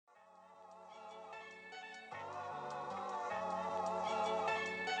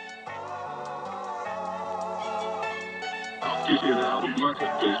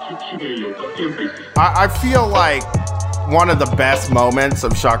I feel like one of the best moments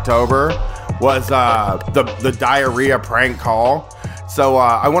of Shocktober was the diarrhea prank call. So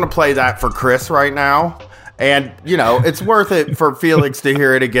I want to play that for Chris right now. And, you know, it's worth it for Felix to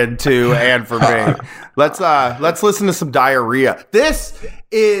hear it again, too, and for me. Let's listen to some diarrhea. This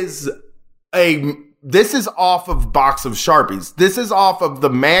is off of Box of Sharpies. This is off of the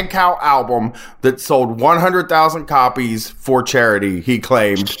Mancow album that sold 100,000 copies for charity, he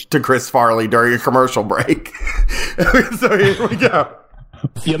claimed to Chris Farley during a commercial break. So here we go.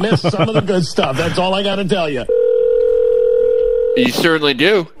 You missed some of the good stuff. That's all I got to tell you. You certainly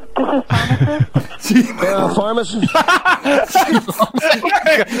do. Pharmacist?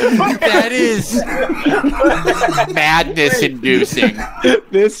 That is madness-inducing.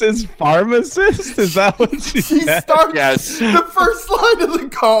 This is pharmacist? Is that what she said? Yes. The first line of the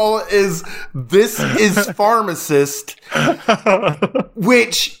call is, "This is pharmacist,"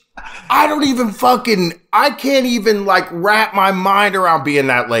 which I can't even like wrap my mind around being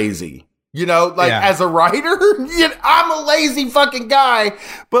that lazy. You know, like as a writer, I'm a lazy fucking guy,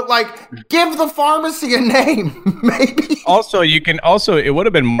 but like give the pharmacy a name, maybe. Also, it would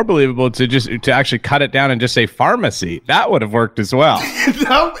have been more believable to actually cut it down and just say pharmacy. That would have worked as well.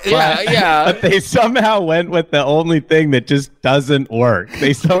 Yeah. But they somehow went with the only thing that just doesn't work.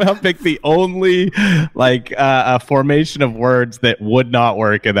 They somehow picked the only a formation of words that would not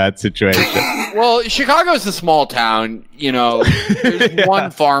work in that situation. Well, Chicago's a small town. You know, there's one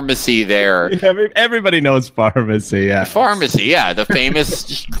pharmacy there. Everybody knows pharmacy. Yeah, pharmacy. Yeah, the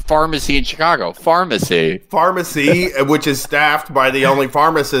famous pharmacy in Chicago. Pharmacy, which is staffed by the only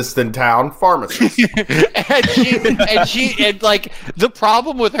pharmacist in town. Pharmacist. and like the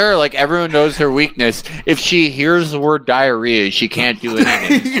problem with her, like everyone knows her weakness. If she hears the word diarrhea, she can't do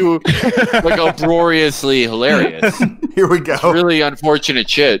anything. It's too like uproariously hilarious. Here we go. It's really unfortunate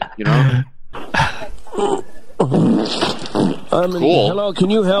shit. You know. Cool. Hello,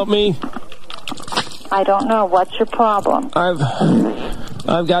 can you help me? I don't know. What's your problem? I've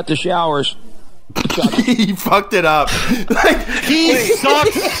got the showers. He fucked it up. He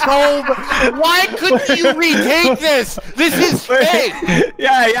sucks so. Why couldn't you retake this? This is fake.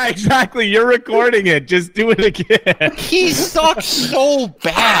 Yeah, exactly. You're recording it. Just do it again. He sucks so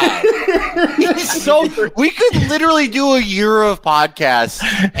bad. We could literally do a year of podcasts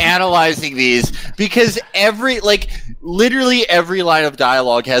analyzing these because literally every line of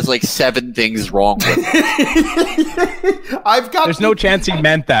dialogue has like 7 things wrong with it. There's no chance he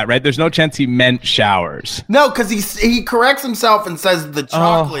meant that, right? There's no chance he meant showers. No, because he corrects himself and says the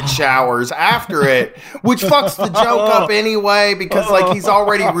chocolate showers after it, which fucks the joke up anyway because like he's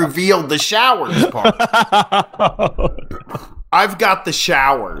already revealed the showers part. I've got the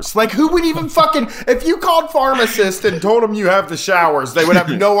showers. Like, who would even if you called pharmacist and told them you have the showers, they would have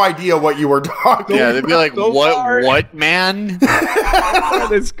no idea what you were talking about. Yeah, they'd be like, what, man? On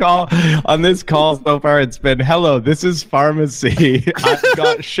this call so far, it's been, hello, this is pharmacy. I've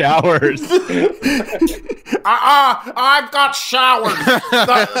got showers. I've got showers.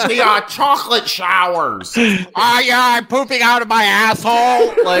 The chocolate showers. I'm pooping out of my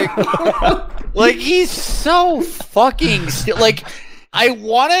asshole. Like he's so fucking I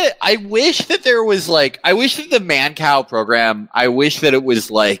wish that there was I wish that the Mancow program, I wish that it was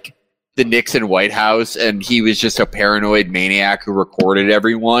like the Nixon White House and he was just a paranoid maniac who recorded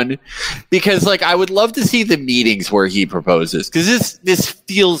everyone. Because I would love to see the meetings where he proposes. Because this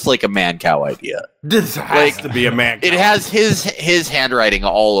feels like a Mancow idea. This has to be a Mancow. It has his handwriting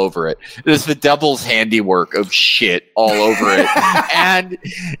all over it. There's the devil's handiwork of shit all over it. And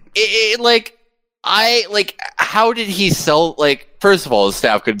how did he sell? First of all, his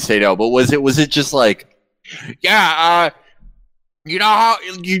staff couldn't say no, but was it just you know how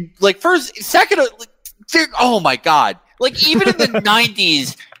you first, second, oh my god, even in the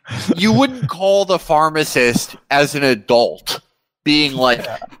 90s, you wouldn't call the pharmacist as an adult being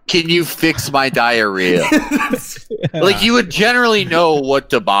can you fix my diarrhea? You would generally know what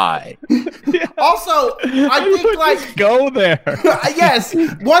to buy. Also, I think just go there. Yes.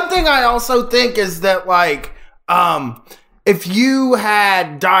 One thing I also think is that if you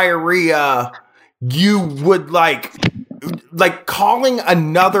had diarrhea, you would calling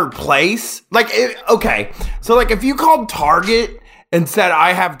another place. Okay. So if you called Target and said,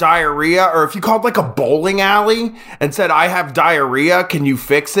 I have diarrhea, or if you called like a bowling alley and said, I have diarrhea, can you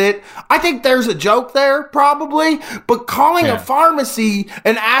fix it? I think there's a joke there, probably. But calling a pharmacy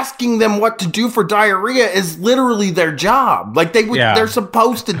and asking them what to do for diarrhea is literally their job. Like they're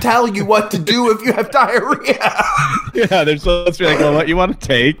supposed to tell you what to do if you have diarrhea. Yeah, they're supposed to be like, well, what you want to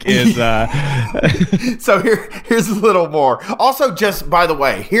take is So here's a little more. Also, just by the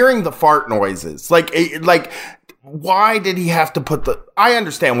way, hearing the fart noises, like why did he have to put I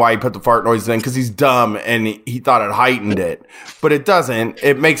understand why he put the fart noises in, because he's dumb and he thought it heightened it, but it doesn't.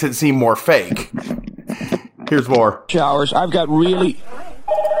 It makes it seem more fake. Here's more. Showers. I've got really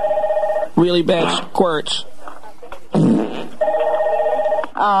bad squirts.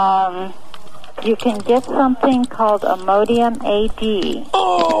 You can get something called Imodium AD.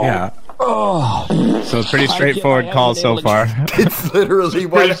 yeah. So it's pretty straightforward call so far. It's literally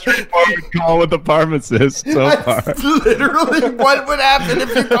Pretty straightforward call with the pharmacist so far. That's literally what would happen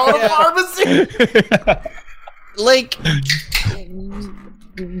if you called a pharmacy. Like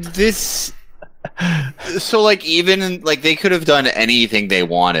this. So like even like they could have done anything they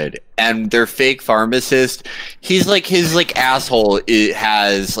wanted, and their fake pharmacist, he's like his like asshole. It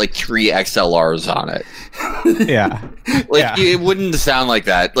has like 3 XLRs on it. Yeah. Like it wouldn't sound like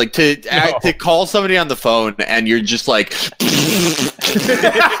that. Like to call somebody on the phone and you're just like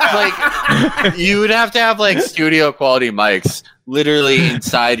like you would have to have like studio quality mics literally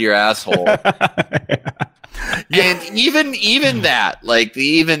inside your asshole. And even that, like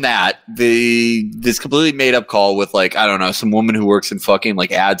this completely made up call with like, I don't know, some woman who works in fucking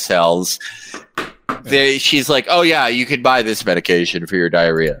like ad sales. She's like, oh yeah, you could buy this medication for your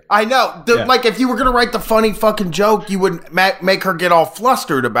diarrhea. I know. Like if you were gonna write the funny fucking joke, you would make her get all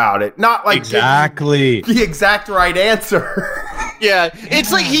flustered about it, not like exactly the exact right answer. Yeah,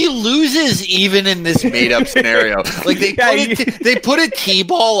 it's like he loses even in this made-up scenario. Like they put a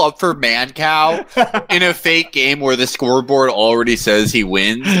T-ball up for Mancow in a fake game where the scoreboard already says he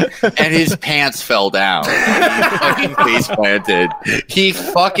wins, and his pants fell down. He fucking face planted. He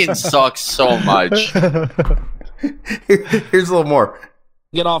fucking sucks so much. Here's a little more.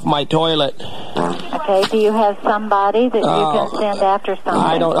 Get off my toilet. Okay, do you have somebody that you can send after something?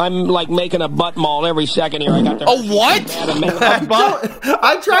 I don't. I'm like making a butt maul every second here. I got to. Oh, what?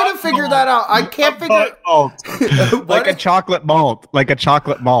 I'm trying to figure that out. I can't figure it out. Like a chocolate malt. Like a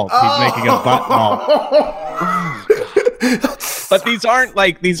chocolate malt. He's making a butt malt. But these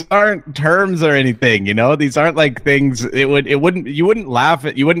aren't terms or anything, you know? These aren't like things you wouldn't laugh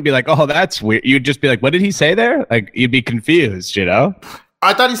at, you wouldn't be like, oh, that's weird. You'd just be like, what did he say there? Like you'd be confused, you know?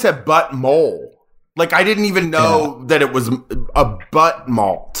 I thought he said butt mole. Like I didn't even know that it was a butt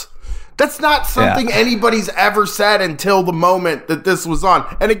malt. That's not something anybody's ever said until the moment that this was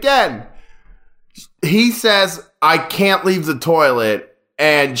on. And again, he says, I can't leave the toilet.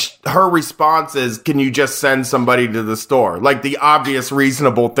 And her response is, can you just send somebody to the store? Like the obvious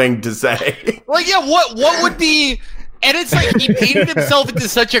reasonable thing to say. Like, yeah, what would be... And it's like he painted himself into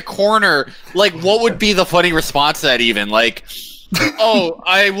such a corner. Like, what would be the funny response to that even? Like, oh,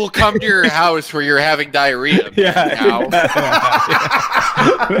 I will come to your house where you're having diarrhea. Yeah.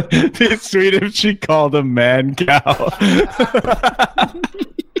 It'd be sweet if she called him man cow.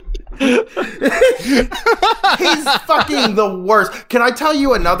 He's fucking the worst. Can I tell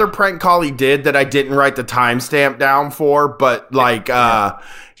you another prank call he did that I didn't write the timestamp down for? But like,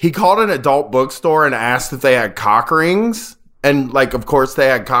 he called an adult bookstore and asked if they had cock rings, and like, of course they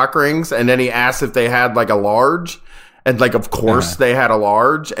had cock rings. And then he asked if they had like a large, and like, of course they had a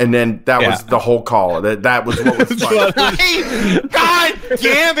large. And then that was the whole call. That was what was funny. God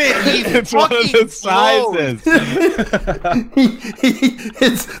damn it! It's one of the sizes.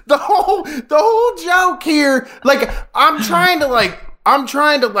 It's the whole joke here. Like I'm trying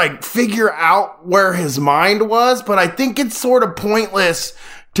to figure out where his mind was, but I think it's sort of pointless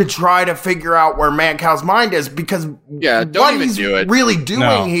to try to figure out where Mancow's mind is, because what he's really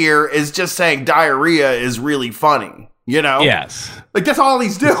doing here is just saying diarrhea is really funny. You know? Yes. Like that's all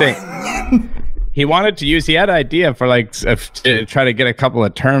he's doing. He wanted to use. He had an idea for like to try to get a couple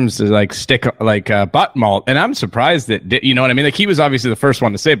of terms to like stick like butt malt, and I'm surprised that, you know what I mean. Like he was obviously the first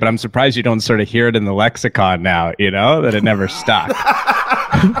one to say it, but I'm surprised you don't sort of hear it in the lexicon now. You know that it never stuck.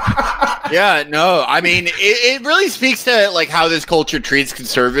 Yeah, no, I mean it really speaks to like how this culture treats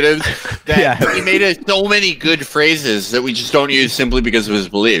conservatives. That he made so many good phrases that we just don't use simply because of his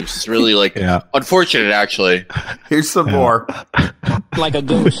beliefs. It's really like unfortunate, actually. Here's some more. Like a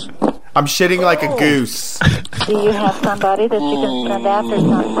goose. I'm shitting like a goose. Do you have somebody that you can send after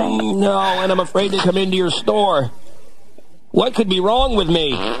something? No, and I'm afraid to come into your store. What could be wrong with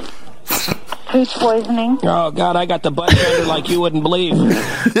me? food poisoning. Oh, God, I got the butt tender like you wouldn't believe.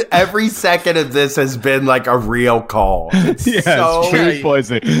 Every second of this has been like a real call. Yes, food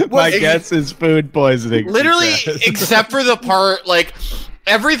poisoning. My guess is food poisoning. Literally, except for the part, like,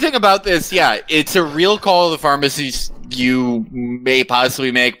 everything about this, yeah, it's a real call to the pharmacies you may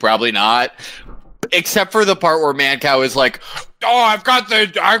possibly make, probably not. Except for the part where Mancow is like, "Oh, I've got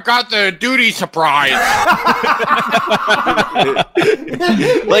the duty surprise."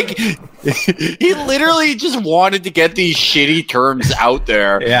 Like, he literally just wanted to get these shitty terms out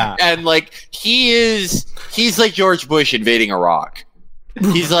there. Yeah. And like he's like George Bush invading Iraq.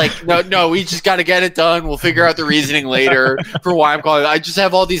 He's like, no, we just got to get it done. We'll figure out the reasoning later for why I'm calling it. I just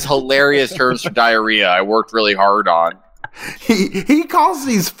have all these hilarious terms for diarrhea I worked really hard on. He calls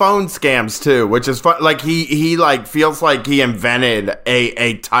these phone scams too, which is fun. Like he like feels like he invented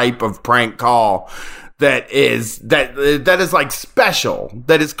a type of prank call that is like special,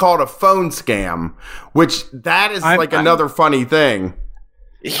 that is called a phone scam, which that is another funny thing.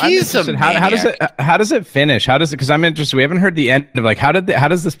 He's a how does it finish? How does it? Because I'm interested. We haven't heard the end of like how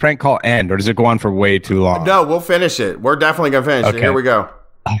does this prank call end, or does it go on for way too long? No, we'll finish it. We're definitely gonna finish it. Here we go.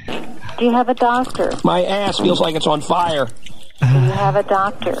 Do you have a doctor? My ass feels like it's on fire. Do you have a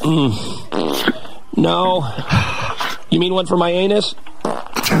doctor? No. You mean one for my anus?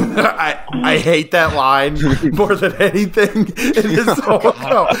 I hate that line more than anything in this whole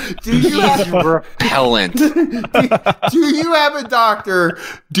show. Do you have repellent? Do you have a doctor?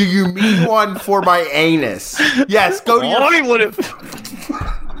 Do you mean one for my anus? Yes. Go to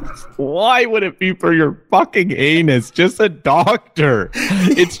Why would it be for your fucking anus? Just a doctor.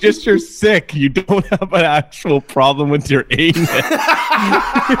 It's just you're sick. You don't have an actual problem with your anus.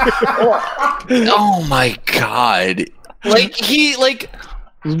 Oh my God.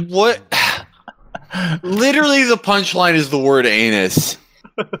 What? Literally the punchline is the word anus.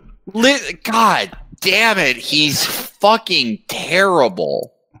 God damn it. He's fucking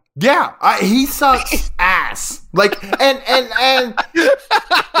terrible. Yeah, he sucks ass. Like, and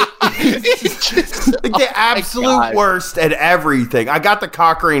just, like the absolute worst at everything. I got the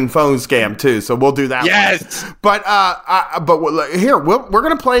Cochrane phone scam too, so we'll do that. Yes, one. But here we're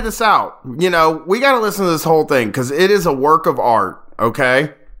gonna play this out. You know, we got to listen to this whole thing because it is a work of art.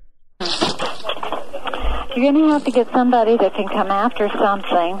 Okay. You're gonna have to get somebody that can come after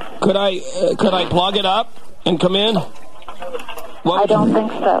something. Could I plug it up and come in? I don't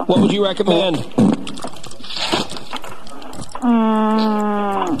think so. What would you recommend?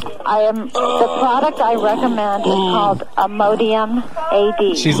 The product I recommend is called Imodium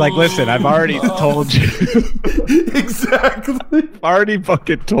AD. She's like, listen, I've already told you. Exactly. I've already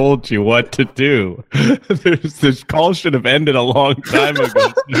fucking told you what to do. This call should have ended a long time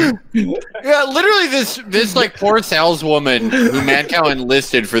ago. Yeah, literally this like poor saleswoman who Mancow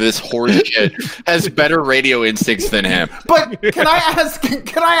enlisted for this horse shit has better radio instincts than him. But can I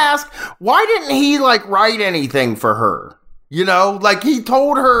ask, why didn't he like write anything for her? You know, like he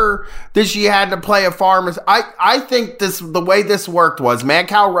told her that she had to play a pharmacist. I think the way this worked was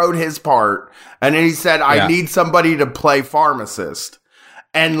Mancow wrote his part and then he said, I need somebody to play pharmacist.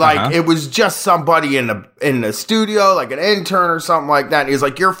 And like, it was just somebody in the studio, like an intern or something like that. And he's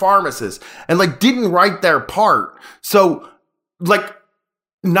like, you're a pharmacist, and like didn't write their part. So like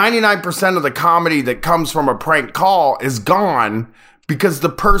 99% of the comedy that comes from a prank call is gone because the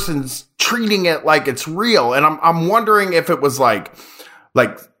person's treating it like it's real. And I'm wondering if it was like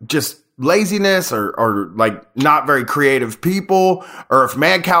just laziness or like not very creative people, or if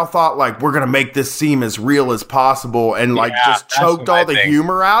Mancow thought like we're gonna make this seem as real as possible and like just choked all the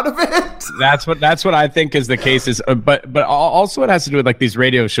humor out of it. That's what I think is the case. Is but also it has to do with like these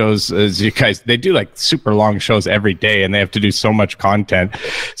radio shows. As you guys, they do like super long shows every day, and they have to do so much content.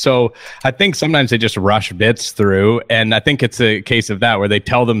 So I think sometimes they just rush bits through, and I think it's a case of that where they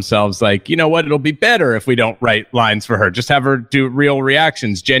tell themselves like, you know what, it'll be better if we don't write lines for her. Just have her do real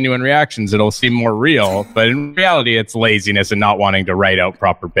reactions, genuine reactions. It'll seem more real, but in reality, it's laziness and not wanting to write out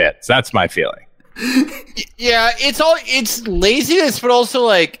proper bits. That's my feeling. Yeah, it's laziness, but also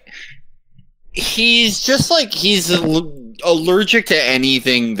like he's just like he's allergic to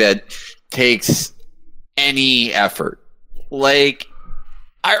anything that takes any effort. Like,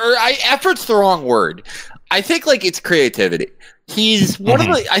 effort's the wrong word. I think like it's creativity. He's one of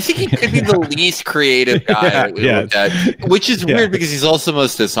the. I think he could be the least creative guy that we looked at, which is weird because he's also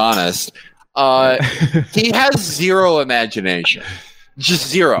most dishonest. He has zero imagination, just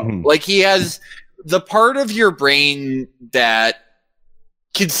zero. Like he has the part of your brain that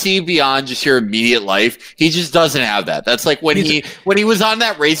can see beyond just your immediate life. He just doesn't have that. That's like when he was on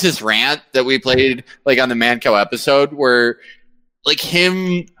that racist rant that we played like on the Mancow episode, where like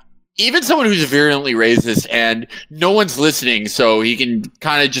him even someone who's virulently racist and no one's listening, so he can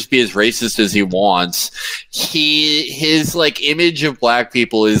kind of just be as racist as he wants. His like image of black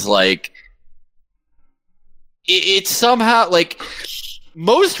people is like, it's somehow like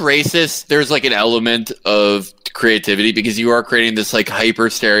most racists. There's like an element of creativity because you are creating this like hyper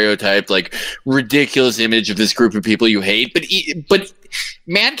stereotyped, like ridiculous image of this group of people you hate. But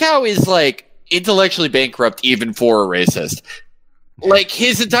Mancow is like intellectually bankrupt even for a racist. Like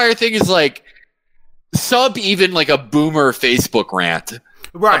his entire thing is like even like a boomer Facebook rant.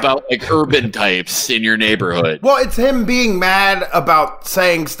 Right. About like urban types in your neighborhood. Well, it's him being mad about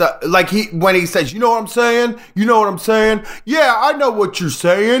saying stuff like when he says, "You know what I'm saying? You know what I'm saying? Yeah, I know what you're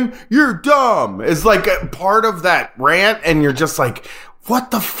saying. You're dumb." It's like a part of that rant, and you're just like,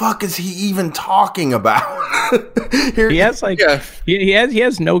 "What the fuck is he even talking about?" He has like he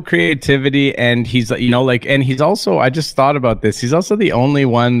has no creativity, and he's and he's also, I just thought about this. He's also the only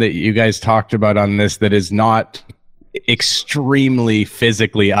one that you guys talked about on this that is not extremely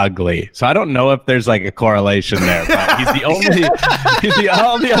physically ugly. So I don't know if there's like a correlation there, but he's the only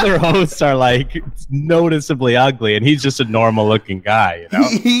all the other hosts are like noticeably ugly, and he's just a normal looking guy, you know?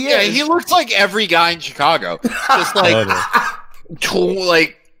 Yeah, he looks like every guy in Chicago. Just like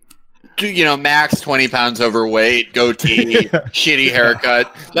max 20 pounds overweight, goatee, shitty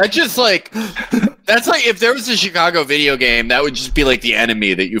haircut. That's like if there was a Chicago video game, that would just be like the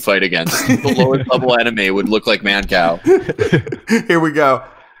enemy that you fight against. The lowest level enemy would look like Mancow. Here we go.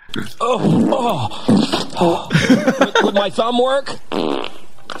 Would my thumb work?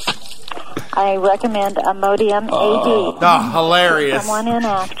 I recommend Imodium AD. Oh, hilarious. Someone in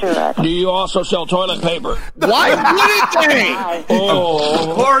after it. Do you also sell toilet paper? Why wouldn't they?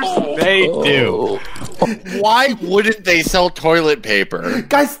 Of course they do. Why wouldn't they sell toilet paper?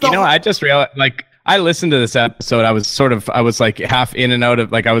 Guys, I just realized, like, I listened to this episode. I was like half in and out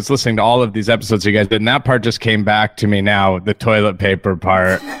of, like, I was listening to all of these episodes you guys did, and that part just came back to me now, the toilet paper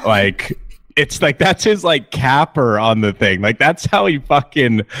part. Like, it's like, that's his, like, capper on the thing. Like, that's how he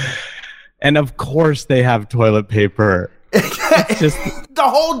fucking... And of course they have toilet paper. It's just the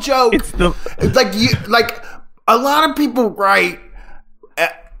whole joke. It's like a lot of people write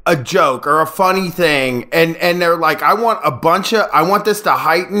a joke or a funny thing, and they're like, I want this to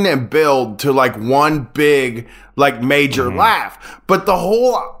heighten and build to like one big like major laugh. But the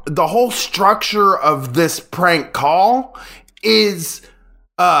whole structure of this prank call isn't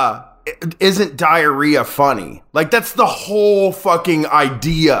diarrhea funny. Like, that's the whole fucking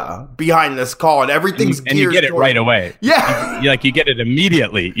idea behind this call, and everything's and you get it right away. Yeah. You get it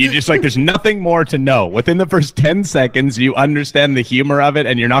immediately. You just like, there's nothing more to know. Within the first 10 seconds, you understand the humor of it,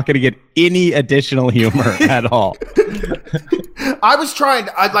 and you're not going to get any additional humor at all. I was trying.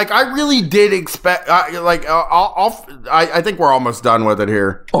 I really did expect. I think we're almost done with it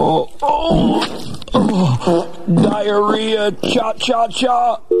here. Diarrhea, cha cha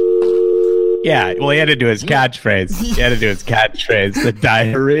cha. Yeah, well, he had to do his catchphrase. The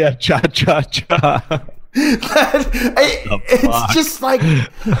diarrhea, cha cha cha. It's just like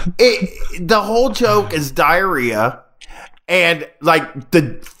the whole joke is diarrhea, and like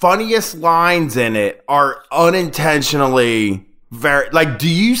the funniest lines in it are unintentionally very like, do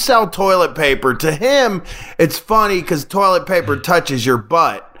you sell toilet paper? To him, it's funny because toilet paper touches your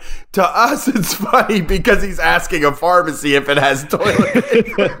butt. To us, it's funny because he's asking a pharmacy if it has toilet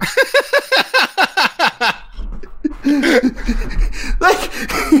paper. Like,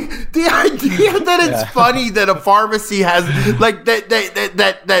 the idea that it's funny that a pharmacy has like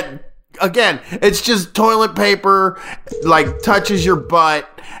that again, it's just toilet paper like touches your butt,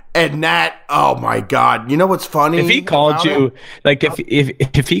 and that, oh my god, you know what's funny? If he called you, like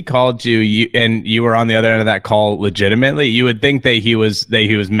if he called you, and you were on the other end of that call legitimately, you would think that he was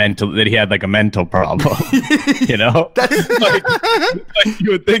mental, that he had like a mental problem. You know, that's like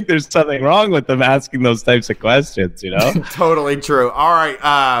you would think there's something wrong with them asking those types of questions. You know, totally true. All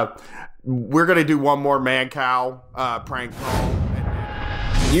right, we're gonna do one more Mancow prank call.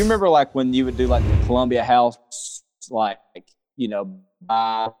 Do you remember like when you would do like the Columbia House, like, you know,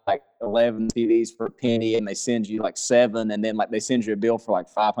 buy like 11 CDs for a penny, and they send you like 7, and then like they send you a bill for like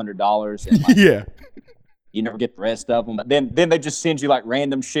 $500, and like, yeah, you never get the rest of them. But then they just send you like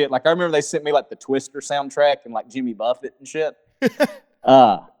random shit. Like I remember they sent me like the Twister soundtrack and like Jimmy Buffett and shit.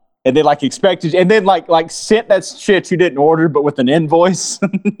 And then like expected, and then like sent that shit you didn't order, but with an invoice.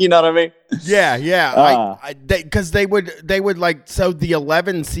 You know what I mean? Yeah. Because they would like, so the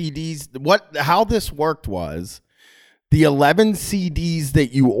 11 CDs. How this worked was, the 11 CDs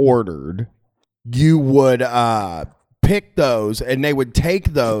that you ordered, you would pick those, and they would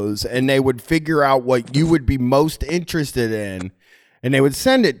take those, and they would figure out what you would be most interested in, and they would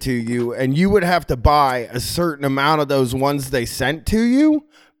send it to you, and you would have to buy a certain amount of those ones they sent to you,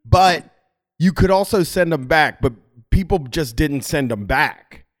 but you could also send them back, but people just didn't send them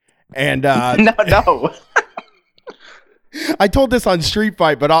back. And no. I told this on Street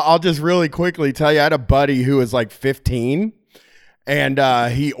Fight, but I'll just really quickly tell you, I had a buddy who was like 15, and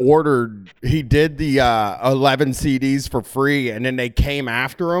he did the 11 CDs for free, and then they came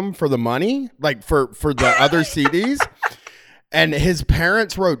after him for the money, like for the other CDs. And his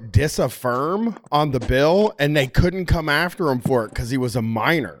parents wrote disaffirm on the bill, and they couldn't come after him for it because he was a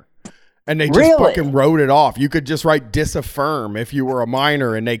minor. And they just fucking wrote it off. You could just write disaffirm if you were a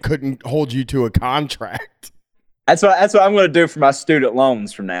minor, and they couldn't hold you to a contract. That's what I'm going to do for my student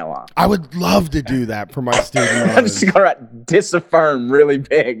loans from now on. I would love to do that for my student loans. I'm just going to write disaffirm really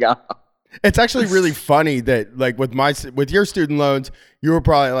big. It's actually really funny that, like, with your student loans, you were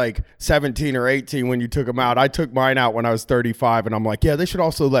probably like 17 or 18 when you took them out. I took mine out when I was 35, and I'm like, yeah, they should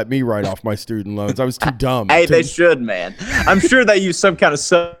also let me write off my student loans. I was too dumb. Hey, they should, man. I'm sure they use some kind of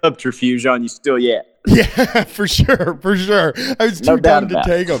subterfuge on you still yet. Yeah, for sure. I was too dumb to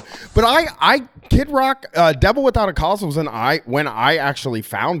take them. But I Kid Rock, Devil Without a Cause was when I actually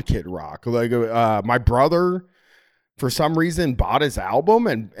found Kid Rock. Like, my brother, for some reason, bought his album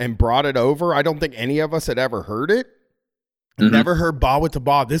and brought it over. I don't think any of us had ever heard it. Never heard Ba with the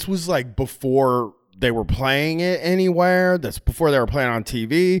Ba. This was like before they were playing it anywhere. That's before they were playing on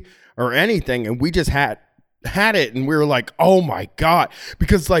TV or anything. And we just had it, and we were like, oh my God.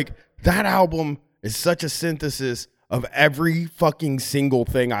 Because like that album is such a synthesis of every fucking single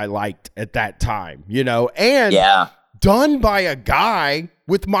thing I liked at that time, you know? And done by a guy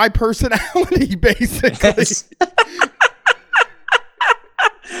with my personality, basically.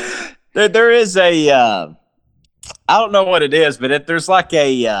 There is a I don't know what it is, but there's like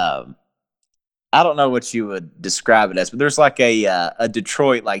a I don't know what you would describe it as, but there's like a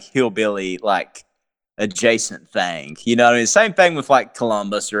Detroit like hillbilly like adjacent thing. You know what I mean? Same thing with like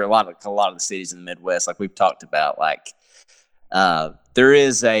Columbus or a lot of the cities in the Midwest, like we've talked about. Like there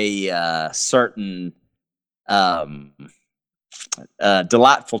is a certain delightful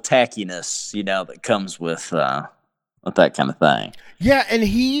tackiness, you know, that comes with that kind of thing. Yeah, and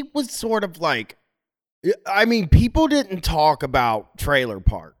he was sort of like, I mean, people didn't talk about trailer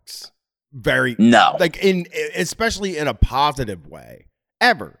parks like especially in a positive way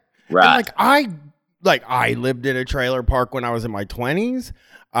ever. Right. And I lived in a trailer park when I was in my 20s.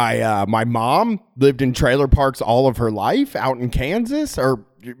 My mom lived in trailer parks all of her life out in Kansas, or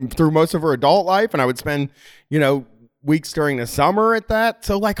through most of her adult life, and I would spend, weeks during the summer at that.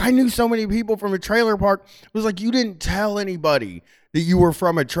 So like I knew so many people from a trailer park. It was like you didn't tell anybody that you were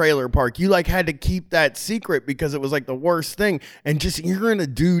from a trailer park. You like had to keep that secret because it was like the worst thing. And just hearing a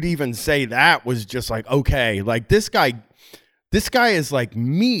dude even say that was just like, okay, like this guy is like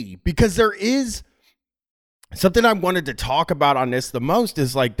me. Because there is something I wanted to talk about on this the most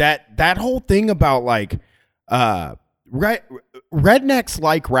is like that whole thing about like rednecks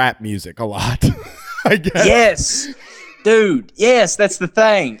like rap music a lot. I guess. Yes, dude. Yes, that's the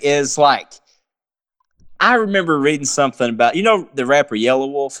thing is like, I remember reading something about, the rapper Yellow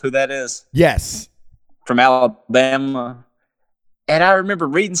Wolf, who that is? Yes. From Alabama. And I remember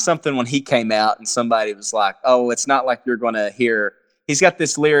reading something when he came out and somebody was like, oh, it's not like you're going to hear, he's got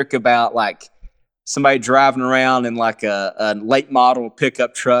this lyric about like somebody driving around in like a late model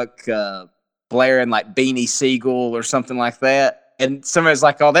pickup truck, blaring like Beanie Siegel or something like that. And somebody's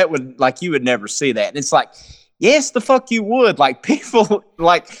like, oh, that would, like, you would never see that. And it's like, yes, the fuck you would. Like, people,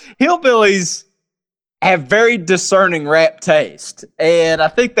 like, hillbillies have very discerning rap taste. And I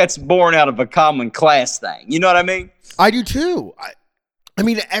think that's born out of a common class thing. You know what I mean? I do too. I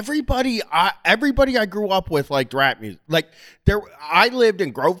mean, everybody I grew up with liked rap music. Like, I lived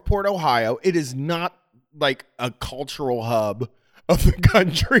in Groveport, Ohio. It is not like a cultural hub of the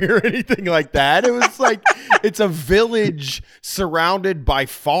country or anything like that. It was like, it's a village surrounded by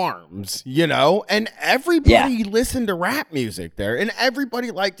farms, and everybody listened to rap music there, and everybody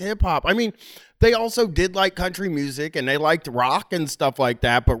liked hip hop. I mean, they also did like country music and they liked rock and stuff like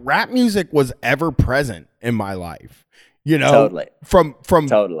that, but rap music was ever present in my life, Totally. From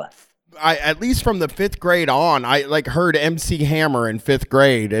totally. At least from the 5th grade on, I like heard MC Hammer in 5th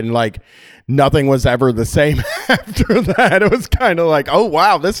grade, and like nothing was ever the same after that. It was kind of like, oh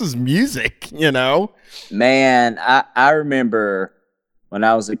wow, this is music, Man, I remember when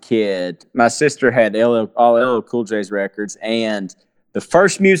I was a kid, my sister had all LL Cool J's records, and the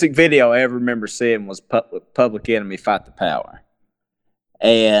first music video I ever remember seeing was Public Enemy Fight the Power.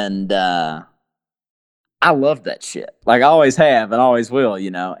 And I love that shit. Like I always have and always will,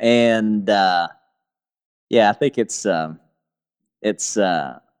 And I think it's it's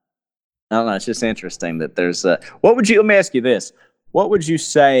I don't know. It's just interesting that there's what would you? Let me ask you this: what would you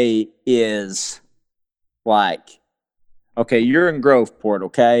say is like? Okay, you're in Groveport.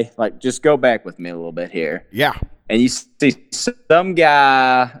 Okay, like just go back with me a little bit here. Yeah. And you see some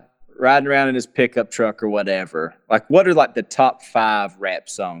guy riding around in his pickup truck or whatever. Like, what are like the top 5 rap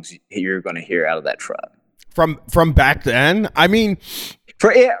songs you're going to hear out of that truck? From back then? I mean,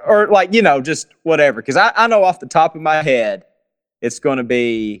 for it, or like, you know, just whatever. Because I know off the top of my head, it's going to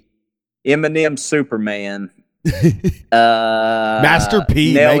be Eminem's Superman. Master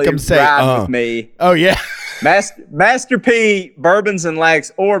P, Nelly, make him say, Ride With Me. Oh, yeah. Master P, Bourbons and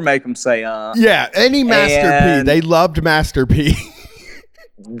Lax, or make them say, Yeah, any Master P. They loved Master P.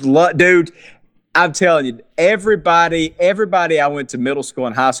 Dude, I'm telling you, everybody I went to middle school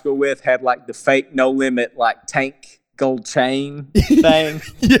and high school with had like the fake No Limit, like tank gold chain thing.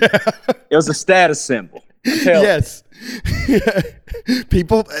 Yeah. It was a status symbol. Yes.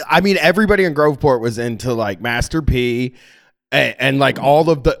 People, I mean, everybody in Groveport was into like Master P and like all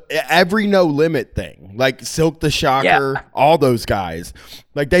of every No Limit thing, like Silk the Shocker, all those guys,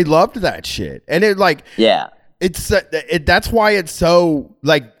 like they loved that shit. And it like, it's that's why it's so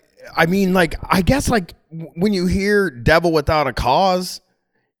like, I mean, like, I guess like when you hear Devil Without a Cause,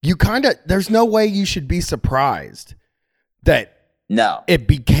 you kind of, there's no way you should be surprised that it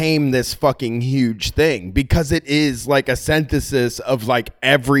became this fucking huge thing, because it is like a synthesis of like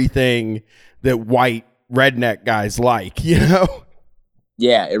everything that white redneck guys like, you know?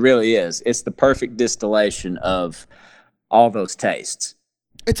 Yeah, it really is. It's the perfect distillation of all those tastes.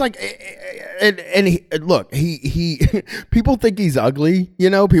 It's like, and look, he people think he's ugly, you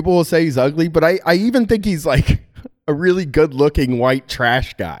know, people will say he's ugly, but I even think he's like a really good looking white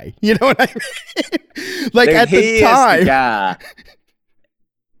trash guy. You know what I mean? Like, dude, at the time. Is the guy.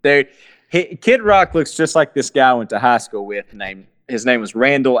 Dude, Kid Rock looks just like this guy I went to high school with. His name was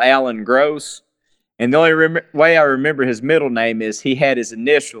Randall Allen Gross. And the only way I remember his middle name is he had his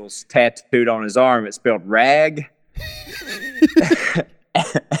initials tattooed on his arm. It's spelled Rag.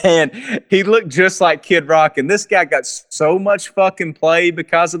 And he looked just like Kid Rock. And this guy got so much fucking play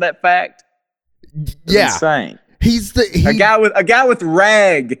because of that fact. Yeah. Insane. He's a guy with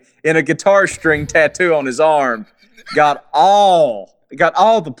Rag and a guitar string tattoo on his arm got all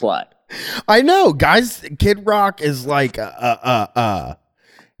the play. I know, guys. Kid Rock is like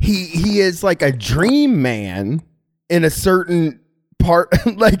he is like a dream man in a certain part,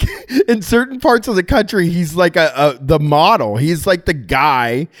 like in certain parts of the country. He's like the model. He's like the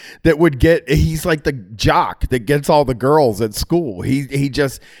guy that would he's like the jock that gets all the girls at school. He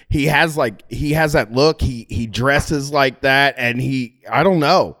has that look. He dresses like that, and I don't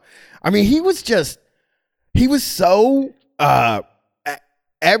know. I mean, he was so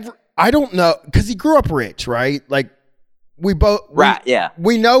I don't know, because he grew up rich, right? Like we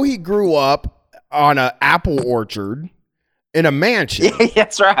know he grew up on an apple orchard in a mansion. Yeah,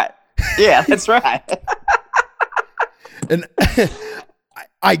 that's right. Yeah, that's right. And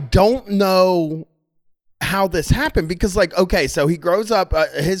I don't know how this happened, because like, okay, so he grows up,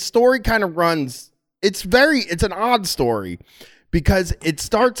 his story kind of runs, it's an odd story, because it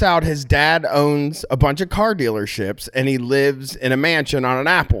starts out his dad owns a bunch of car dealerships and he lives in a mansion on an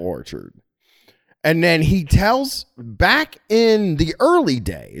apple orchard. And then he tells, back in the early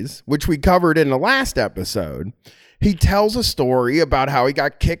days, which we covered in the last episode, he tells a story about how he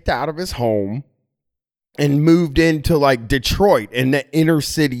got kicked out of his home and moved into like Detroit, in the inner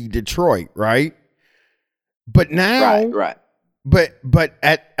city Detroit, right? But now, right. But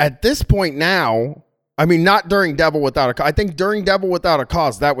at this point now, I mean, not during Devil Without a Cause. I think during Devil Without a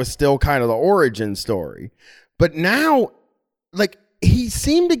Cause, that was still kind of the origin story. But now, like, he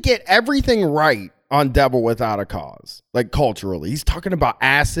seemed to get everything right on Devil Without a Cause, like culturally. He's talking about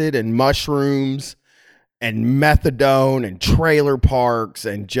acid and mushrooms and methadone and trailer parks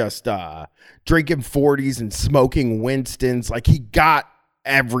and just drinking 40s and smoking Winstons. Like, he got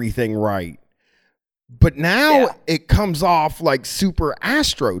everything right. But now it comes off like super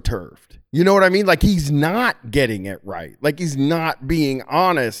astroturfed. You know what I mean? Like, he's not getting it right. Like, he's not being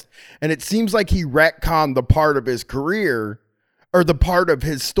honest. And it seems like he retconned the part of his career, or the part of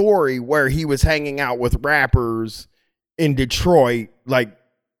his story where he was hanging out with rappers in Detroit, like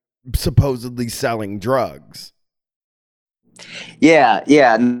supposedly selling drugs. Yeah.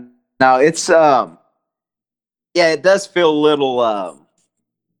 No, it's it does feel a little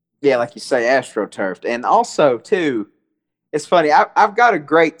like you say, astroturfed. And also too, it's funny, I've got a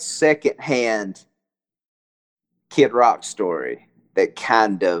great secondhand Kid Rock story that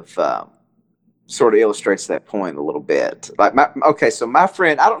kind of sort of illustrates that point a little bit. Like, so my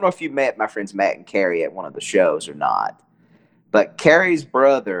friend, I don't know if you met my friends Matt and Carrie at one of the shows or not, but Carrie's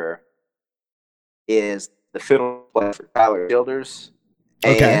brother is the fiddle player for Tyler Childers.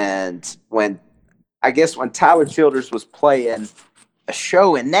 Okay. And when Tyler Childers was playing a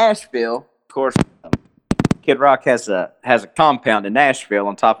show in Nashville, of course, Kid Rock has a compound in Nashville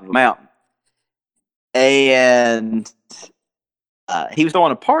on top of a mountain, and he was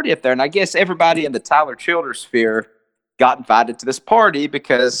throwing a party up there. And I guess everybody in the Tyler Childers sphere got invited to this party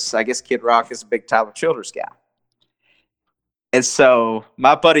because I guess Kid Rock is a big Tyler Childers guy. And so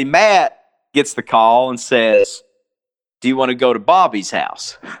my buddy Matt gets the call and says, "Do you want to go to Bobby's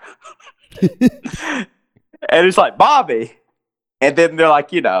house?" And it's like, "Bobby." And then they're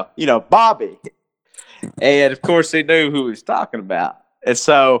like, you know, Bobby. And of course he knew who he was talking about. And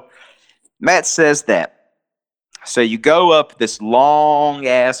so Matt says that. So you go up this long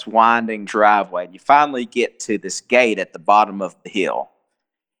ass winding driveway and you finally get to this gate at the bottom of the hill.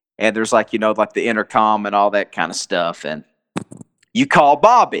 And there's like, like the intercom and all that kind of stuff. And you call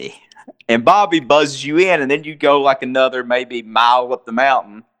Bobby and Bobby buzzes you in, and then you go like another maybe mile up the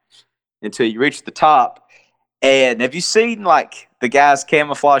mountain until you reach the top. And have you seen like the guy's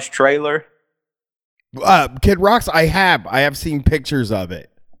camouflage trailer? Kid Rock's, I have seen pictures of it.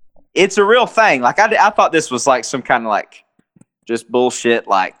 It's a real thing. Like I thought this was like some kind of like just bullshit,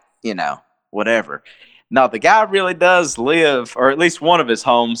 like, whatever. No, the guy really does live, or at least one of his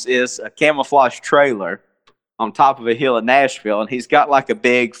homes is a camouflage trailer on top of a hill in Nashville. And he's got like a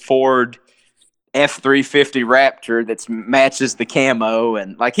big Ford F-350 Raptor that matches the camo.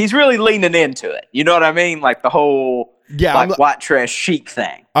 And like, he's really leaning into it. You know what I mean? Like the whole white trash chic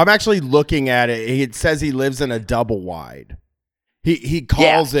thing. I'm actually looking at it. It says he lives in a double wide. He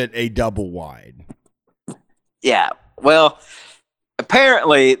calls it a double wide. Yeah. Well,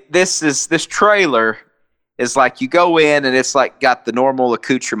 apparently this trailer is like you go in and it's like got the normal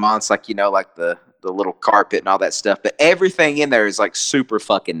accoutrements, like, like the little carpet and all that stuff. But everything in there is like super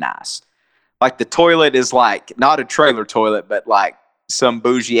fucking nice. Like the toilet is like not a trailer toilet, but like some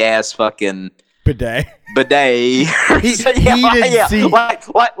bougie ass fucking bidet. Yeah.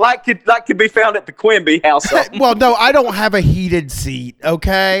 Like could be found at the Quimby house. Well, no, I don't have a heated seat,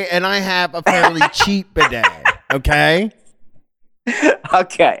 okay, and I have a fairly cheap bidet, okay.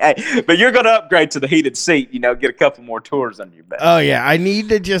 Okay, hey, but you're gonna upgrade to the heated seat. Get a couple more tours under your belt. Oh yeah, I need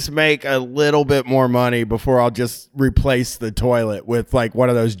to just make a little bit more money before I'll just replace the toilet with like one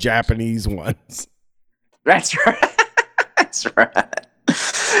of those Japanese ones. That's right. That's right.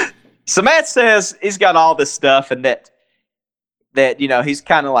 So Matt says he's got all this stuff, and that he's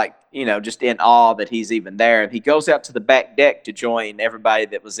kind of like just in awe that he's even there. And he goes out to the back deck to join everybody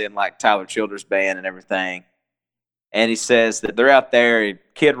that was in like Tyler Childers' band and everything. And he says that they're out there, and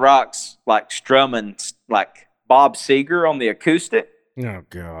Kid Rock's like strumming like Bob Seger on the acoustic. Oh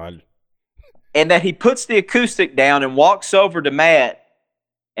God! And that he puts the acoustic down and walks over to Matt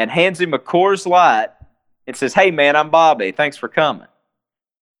and hands him a Coors Light and says, "Hey man, I'm Bobby. Thanks for coming."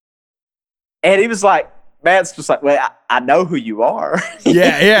 And he was like, Matt's just like, "Well, I know who you are."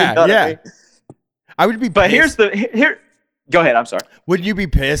 Yeah. I mean? I would be pissed. But here. Go ahead. I'm sorry. Would you be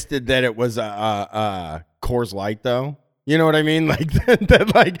pissed that it was a Coors Light though? You know what I mean? Like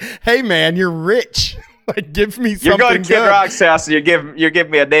that. Like, hey man, you're rich. Like, give me something. You're going to Kid good. Rock's house, and you're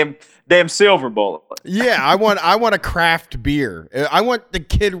giving me a damn silver bullet. Yeah, I want a craft beer. I want the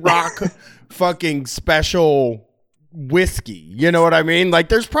Kid Rock fucking special whiskey. You know what I mean? Like,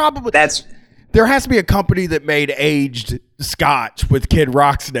 there has to be a company that made aged scotch with Kid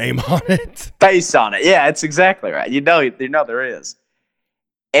Rock's name on it. Face on it. Yeah, it's exactly right. You know there is.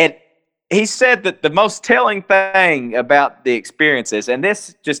 And he said that the most telling thing about the experience is, and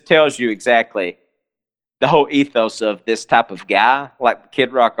this just tells you exactly the whole ethos of this type of guy, like the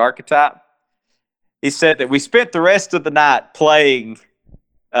Kid Rock archetype. He said that we spent the rest of the night playing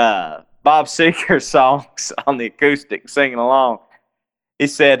Bob Seger songs on the acoustic, singing along. He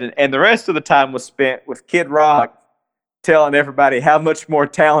said, and the rest of the time was spent with Kid Rock telling everybody how much more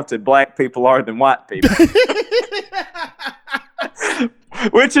talented black people are than white people.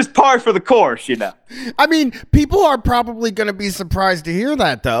 Which is par for the course, I mean, people are probably going to be surprised to hear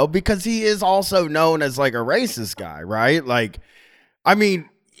that, though, because he is also known as like a racist guy, right? Like, I mean,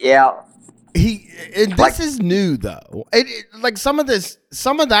 yeah. This is new, though. Like some of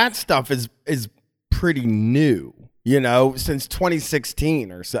that stuff is pretty new. Since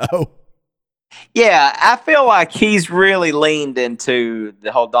 2016 or so. Yeah, I feel like he's really leaned into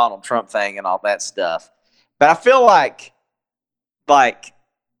the whole Donald Trump thing and all that stuff. But I feel like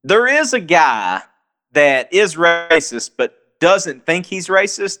there is a guy that is racist but doesn't think he's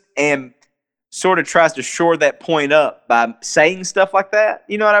racist and sort of tries to shore that point up by saying stuff like that.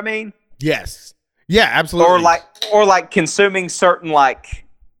 You know what I mean? Yes. Yeah, absolutely. Or like consuming certain like,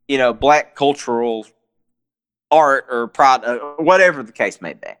 you know, black cultural art or product, whatever the case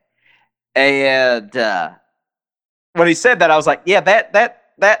may be. And when he said that, I was like, yeah, that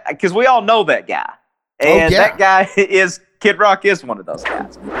because we all know that guy, and that guy is Kid Rock is one of those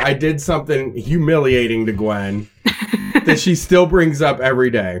guys. I did something humiliating to Gwen that she still brings up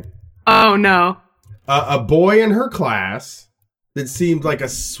every day. Oh no! A boy in her class that seemed like a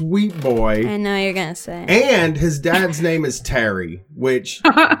sweet boy. I know you're gonna say. And his dad's name is Terry, which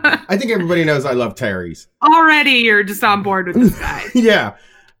I think everybody knows I love Terrys. Already you're just on board with this guy. Yeah.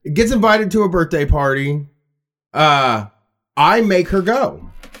 Gets invited to a birthday party. I make her go.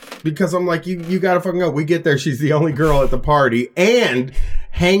 Because I'm like, you gotta fucking go. We get there, she's the only girl at the party. And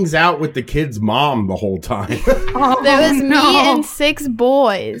hangs out with the kid's mom the whole time. There was me and 6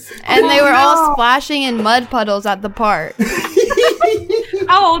 boys. And they were all splashing in mud puddles at the park.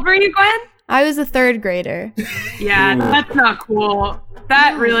 How old were you, Gwen? I was a 3rd grader. Yeah, that's not cool.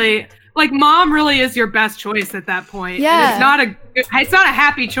 That really, like, mom really is your best choice at that point. Yeah. And it's not a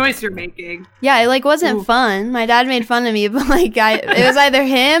happy choice you're making. Yeah, it like wasn't fun. My dad made fun of me, but like it was either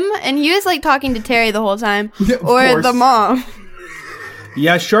him, and he was like talking to Terry the whole time, or the mom.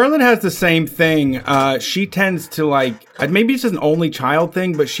 Yeah, Charlotte has the same thing. She tends to like, maybe it's just an only child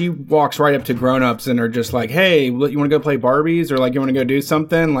thing, but she walks right up to grown-ups and are just like, hey, you want to go play Barbies? Or like, you want to go do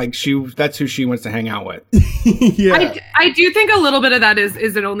something? Like that's who she wants to hang out with. Yeah. I do think a little bit of that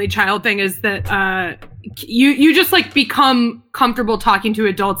is an only child thing, is that you just like become comfortable talking to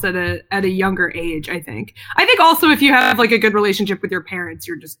adults at a younger age, I think. I think also if you have like a good relationship with your parents,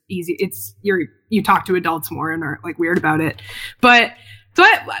 you're just easy. You talk to adults more and aren't like weird about it. But so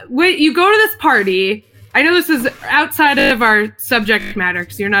when you go to this party, I know this is outside of our subject matter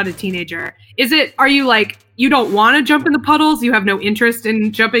because you're not a teenager. Are you like, you don't want to jump in the puddles? You have no interest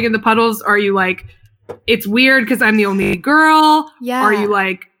in jumping in the puddles? Or are you like, it's weird because I'm the only girl? Yeah. Or are you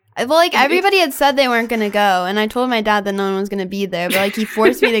like... Well, like, everybody had said they weren't going to go, and I told my dad that no one was going to be there, but, like, he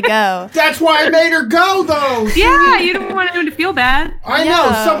forced me to go. That's why I made her go, though! Yeah, you don't want anyone to feel bad. I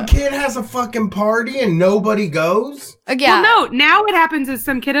know, some kid has a fucking party and nobody goes? Yeah. Well, no, now what happens is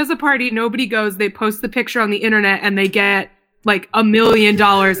some kid has a party, nobody goes, they post the picture on the internet, and they get like $1 million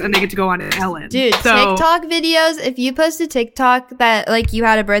and they get to go on Ellen. Dude, TikTok videos, if you post a TikTok that like you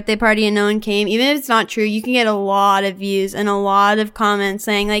had a birthday party and no one came, even if it's not true, you can get a lot of views and a lot of comments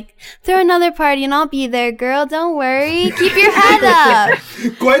saying like, throw another party and I'll be there, girl, don't worry, keep your head up.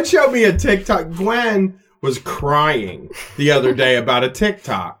 Gwen showed me a TikTok. Gwen was crying the other day about a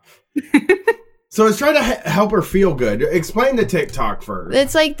TikTok. So I was trying to help her feel good. Explain the TikTok first.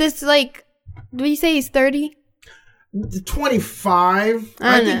 It's like this, like, do you say he's 30? 25.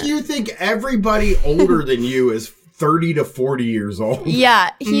 I think you think everybody older than you is 30 to 40 years old.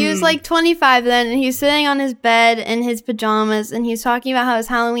 Yeah, he was like 25 then, and he was sitting on his bed in his pajamas, and he was talking about how his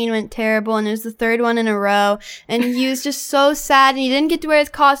Halloween went terrible, and it was the 3rd one in a row, and he was just so sad, and he didn't get to wear his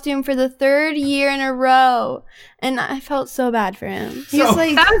costume for the 3rd year in a row, and I felt so bad for him. He was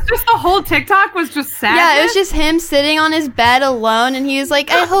like, that was just the whole TikTok was just sad. Yeah, it was just him sitting on his bed alone, and he was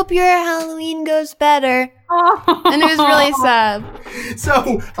like, I hope your Halloween goes better. And it was really sad.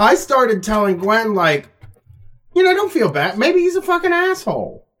 So I started telling Gwen, like, don't feel bad. Maybe he's a fucking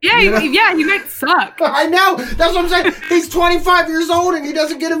asshole. Yeah, he might suck. I know. That's what I'm saying. He's 25 years old and he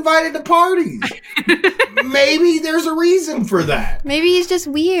doesn't get invited to parties. Maybe there's a reason for that. Maybe he's just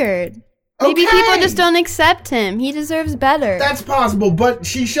weird. Maybe people just don't accept him. He deserves better. That's possible, but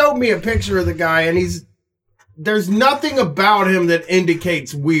she showed me a picture of the guy and there's nothing about him that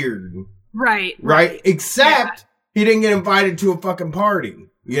indicates weird. Right. Except he didn't get invited to a fucking party,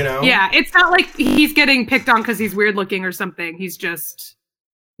 Yeah, it's not like he's getting picked on because he's weird looking or something. He's just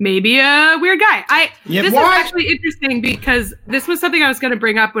maybe a weird guy. This is actually interesting because this was something I was going to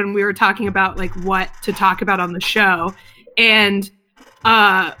bring up when we were talking about like what to talk about on the show. And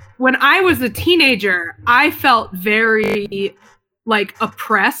when I was a teenager, I felt very like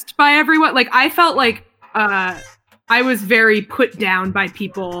oppressed by everyone. Like I felt like I was very put down by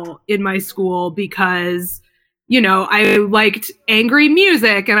people in my school because, I liked angry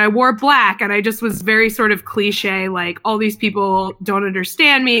music and I wore black and I just was very sort of cliche, like all these people don't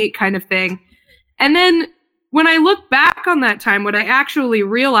understand me kind of thing. And then when I look back on that time, what I actually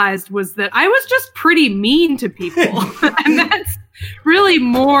realized was that I was just pretty mean to people. And that's really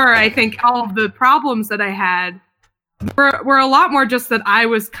more, I think, all of the problems that I had were a lot more just that I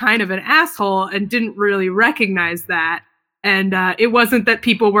was kind of an asshole and didn't really recognize that. And it wasn't that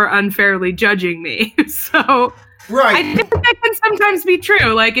people were unfairly judging me. So I think that can sometimes be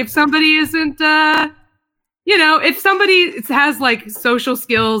true. Like if somebody isn't, you know, if somebody has like social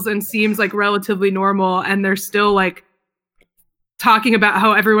skills and seems like relatively normal and they're still like talking about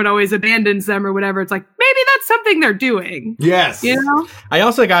how everyone always abandons them or whatever, it's like, maybe that's something they're doing. Yes. You know? I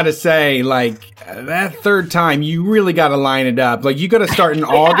also got to say, like, that third time, you really got to line it up. Like, you got to start in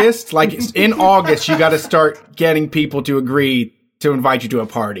August. Like, in August, you got to start getting people to agree to invite you to a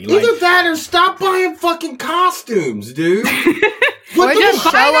party. Like, Either that or stop buying fucking costumes, dude. Or just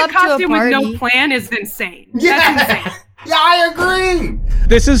show buying a up to a costume with no party. plan is insane. Yeah. That's insane. Yeah, I agree.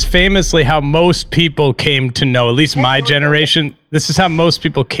 This is famously how most people came to know, at least my generation. This is how most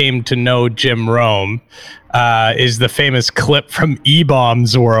people came to know Jim Rome. Is the famous clip from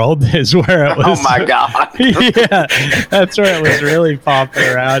E-Bomb's World is where it was. Oh my God. Yeah, that's where it was really popping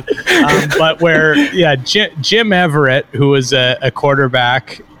around. But where, Jim Everett, who was a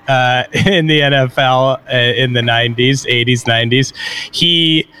quarterback in the NFL in the 90s, 80s,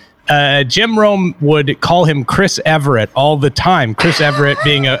 90s, Jim Rome would call him Chris Everett all the time. Chris Everett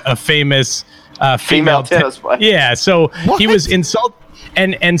being a famous female tennis player. Yeah, so he was insulted.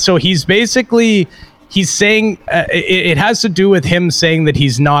 And so he's basically, he's saying, it has to do with him saying that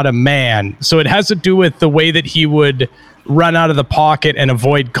he's not a man. So it has to do with the way that he would run out of the pocket and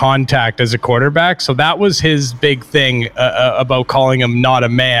avoid contact as a quarterback. So that was his big thing about calling him not a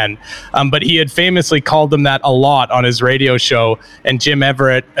man. But he had famously called him that a lot on his radio show, and Jim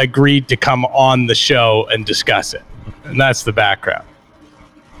Everett agreed to come on the show and discuss it. And that's the background.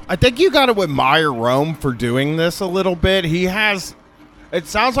 I think you got to admire Rome for doing this a little bit. It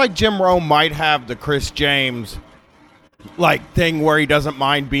sounds like Jim Rome might have the Chris James like thing where he doesn't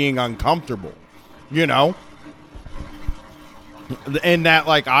mind being uncomfortable, you know? In that,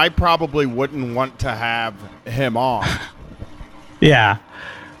 like, I probably wouldn't want to have him on. Yeah.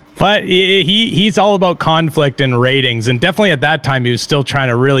 But he's all about conflict and ratings. And definitely at that time, he was still trying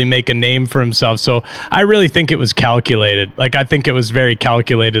to really make a name for himself. So I really think it was calculated. Like, I think it was very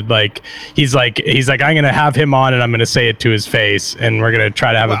calculated. Like, he's like, I'm going to have him on and I'm going to say it to his face. And we're going to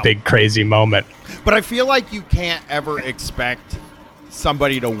try to have a big, crazy moment. But I feel like you can't ever expect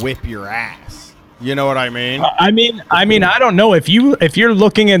somebody to whip your ass. You know what I mean? I mean, I don't know if you're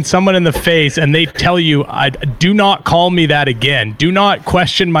looking at someone in the face and they tell you, "Do not call me that again. Do not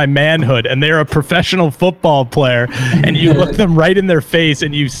question my manhood," and they're a professional football player, and you look them right in their face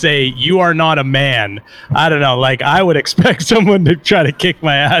and you say, "You are not a man." I don't know. Like, I would expect someone to try to kick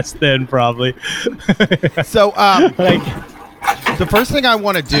my ass then, probably. So, the first thing I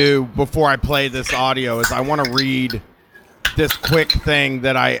want to do before I play this audio is I want to read this quick thing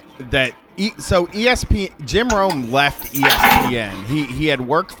So ESPN, Jim Rome left ESPN. He had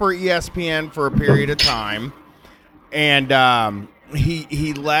worked for ESPN for a period of time, and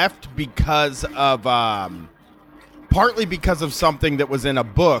he left because of partly because of something that was in a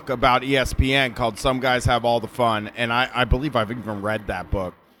book about ESPN called "Some Guys Have All the Fun," and I believe I've even read that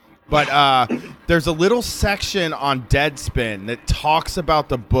book. But there's a little section on Deadspin that talks about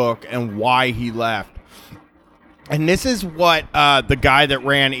the book and why he left. And this is what the guy that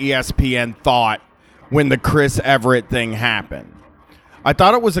ran ESPN thought when the Chris Everett thing happened. I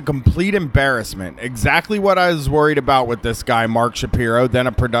thought it was a complete embarrassment. Exactly what I was worried about with this guy, Mark Shapiro, then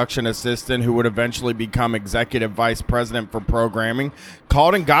a production assistant who would eventually become executive vice president for programming,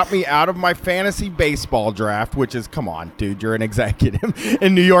 called and got me out of my fantasy baseball draft, which is, come on, dude, you're an executive,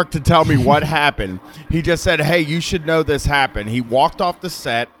 in New York to tell me what happened. He just said, "Hey, you should know this happened." He walked off the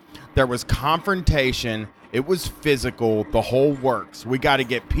set. There was confrontation. It was physical, the whole works. We got to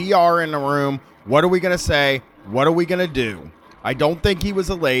get PR in the room. What are we going to say? What are we going to do? I don't think he was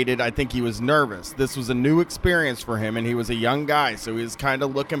elated. I think he was nervous. This was a new experience for him, and he was a young guy, so he was kind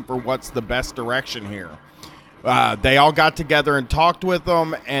of looking for what's the best direction here. They all got together and talked with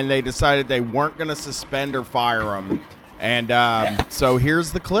him, and they decided they weren't going to suspend or fire him. And so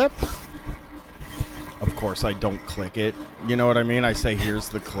here's the clip. Of course, I don't click it. You know what I mean? I say, here's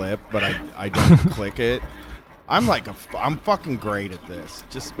the clip, but I don't click it. I'm fucking great at this.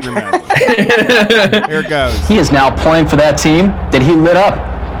 Just remember. Here it goes. He is now playing for that team that he lit up.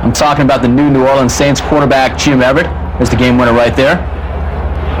 I'm talking about the New Orleans Saints quarterback, Jim Everett. There's the game winner right there.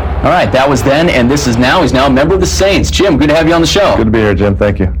 All right, that was then, and this is now. He's now a member of the Saints. Jim, good to have you on the show. Good to be here, Jim.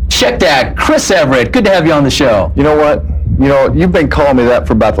 Thank you. Check that. Chris Everett, good to have you on the show. You know what? You've been calling me that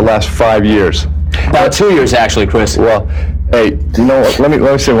for about the last 5 years. About 2 years, actually, Chris. Well, hey, you know what? Let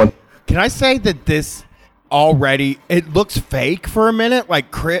me say one. Can I say that this already, it looks fake for a minute? Like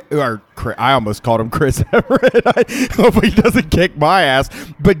Chris, I almost called him Chris Everett. I hope he doesn't kick my ass.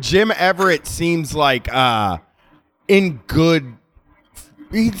 But Jim Everett seems like in good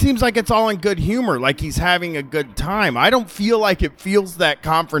he seems like it's all in good humor, like he's having a good time. I don't feel like it feels that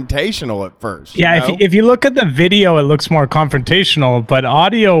confrontational at first. Yeah, if you look at the video, it looks more confrontational, but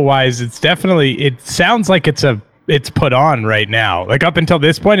audio-wise, it sounds like it's put on right now. Like up until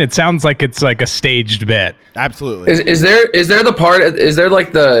this point, it sounds like it's like a staged bit. Absolutely. Is there the part? Is there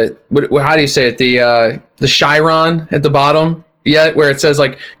like the how do you say it? The Chiron at the bottom. Yeah, where it says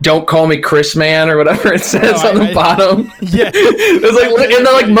like "Don't call me Chris Man" or whatever it says on the bottom. Yeah, it's like in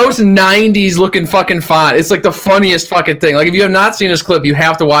the like most '90s looking fucking font. It's like the funniest fucking thing. Like if you have not seen this clip, you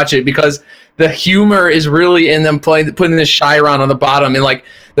have to watch it because the humor is really in them putting this Chiron on the bottom in like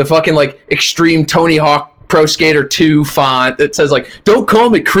the fucking like extreme Tony Hawk Pro Skater 2 font that says like "Don't call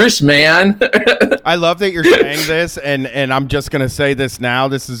me Chris Man." I love that you're saying this, and I'm just gonna say this now.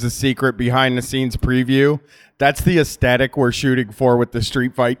 This is a secret behind the scenes preview. That's the aesthetic we're shooting for with the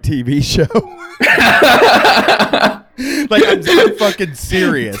Street Fight TV show. Like, I'm fucking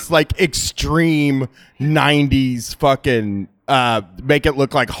serious. Like, extreme 90s fucking, make it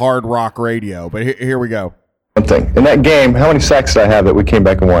look like hard rock radio. But here we go. One thing. In that game, how many sacks did I have that we came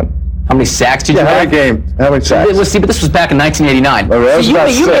back and won? How many sacks did you How have? many sacks? Let's see, but this was back in 1989. Right,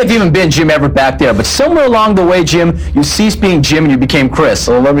 You may have even been Jim Everett back there, but somewhere along the way, Jim, you ceased being Jim and you became Chris.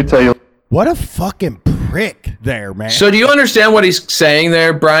 Well, let me tell you. What a fucking prick there, man. So do you understand what he's saying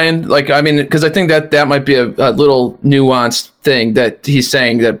there, Brian? Like, I mean, because I think that might be a little nuanced thing that he's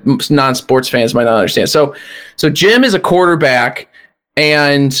saying that non-sports fans might not understand. So Jim is a quarterback,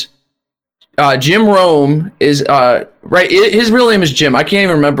 and Jim Rome is right. His real name is Jim. I can't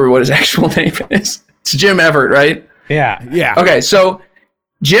even remember what his actual name is. It's Jim Everett, right? Yeah. Okay, so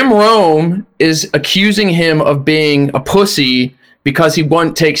Jim Rome is accusing him of being a pussy because he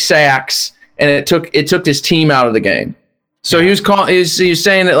wouldn't take sacks, and it took his team out of the game. So he was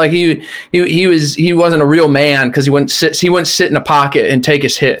saying that like he wasn't a real man because he wouldn't sit in a pocket and take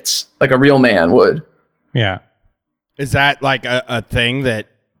his hits like a real man would. Yeah. Is that like a thing that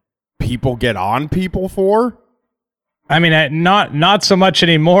people get on people for? I mean, not so much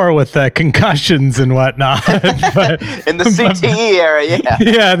anymore with concussions and whatnot. But, in the CTE era, yeah.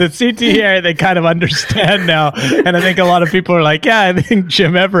 Yeah, the CTE era, they kind of understand now. And I think a lot of people are like, yeah, I think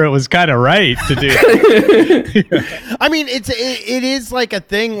Jim Everett was kind of right to do that. I mean, it is like a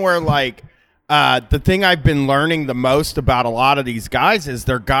thing where like the thing I've been learning the most about a lot of these guys is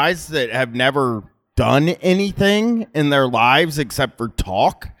they're guys that have never done anything in their lives except for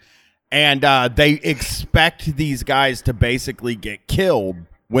talk. And they expect these guys to basically get killed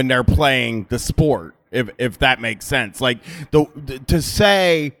when they're playing the sport, if that makes sense. Like to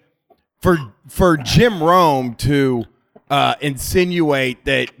say for Jim Rome to insinuate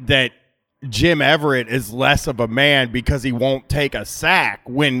that Jim Everett is less of a man because he won't take a sack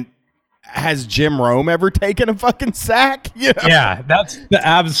when. Has Jim Rome ever taken a fucking sack? You know? Yeah, that's the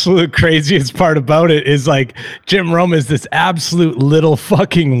absolute craziest part about it is like Jim Rome is this absolute little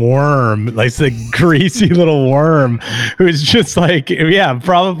fucking worm, like the greasy little worm who's just like,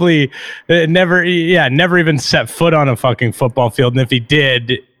 probably never even set foot on a fucking football field. And if he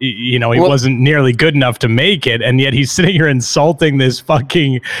did, he wasn't nearly good enough to make it. And yet he's sitting here insulting this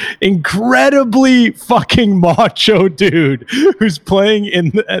fucking incredibly fucking macho dude who's playing in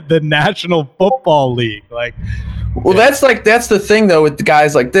the National Football League. Like, well, that's the thing though with the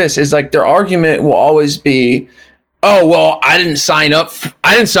guys like this is like their argument will always be, oh well, I didn't sign up for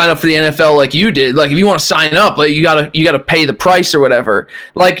the NFL like you did. Like if you want to sign up, like you gotta pay the price or whatever.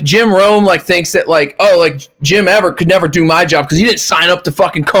 Like Jim Rome like thinks that like, oh, like Jim Everett could never do my job because he didn't sign up to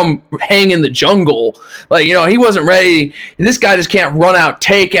fucking come hang in the jungle. Like, he wasn't ready. This guy just can't run out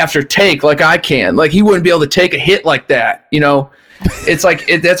take after take like I can. Like he wouldn't be able to take a hit like that. It's like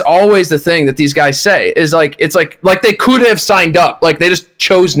that's always the thing that these guys say is like it's like they could have signed up, like they just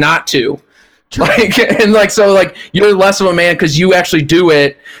chose not to. Like and like so like you're less of a man because you actually do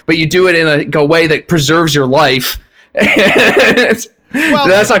it, but you do it in a way that preserves your life. Well,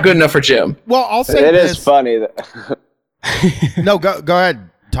 that's not good enough for Jim. Well, I'll say it is funny that. No, go ahead,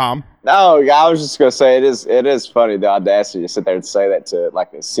 Tom. No, I was just gonna say it is funny the audacity to sit there and say that to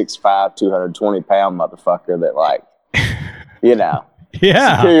like a 6'5", 220-pound motherfucker that like.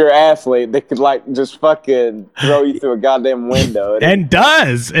 Superior athlete that could like just fucking throw you through a goddamn window. And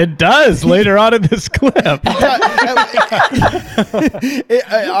does later on in this clip.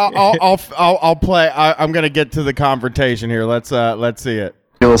 I'll play. I'm gonna get to the confrontation here. Let's see it.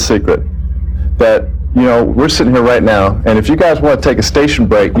 A little secret that we're sitting here right now, and if you guys want to take a station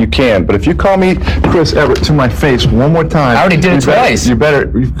break, you can. But if you call me Chris Everett to my face one more time, I already did it twice. You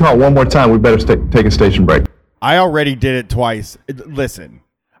call it one more time. We better take a station break. I already did it twice. Listen,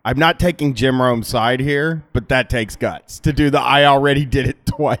 I'm not taking Jim Rome's side here, but that takes guts to do the I already did it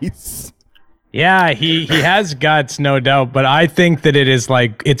twice. Yeah, he has guts, no doubt, but I think that it is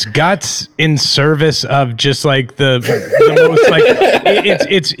like it's guts in service of just like the most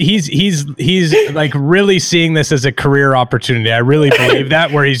like he's like really seeing this as a career opportunity. I really believe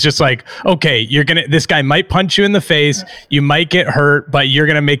that, where he's just like, okay, this guy might punch you in the face, you might get hurt, but you're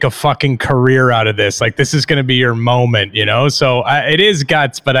gonna make a fucking career out of this. Like this is gonna be your moment, you know. So it is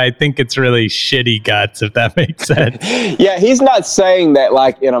guts, but I think it's really shitty guts, if that makes sense. Yeah, he's not saying that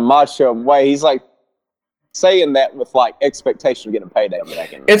like in a macho way. He's like saying that with like expectation of getting a payday on the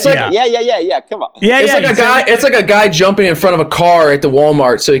back end. It's like yeah. Come on. It's like a guy jumping in front of a car at the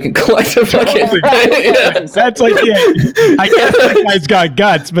Walmart so he can collect a fucking. That's like I guess that guy's got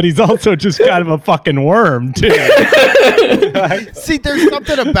guts, but he's also just kind of a fucking worm too. See, there's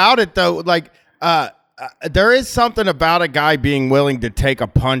something about it though. Like, there is something about a guy being willing to take a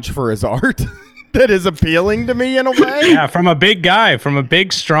punch for his art. That is appealing to me in a way. Yeah, from a big guy, from a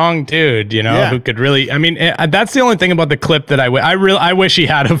big, strong dude, you know, who could really. I mean, that's the only thing about the clip that I wish he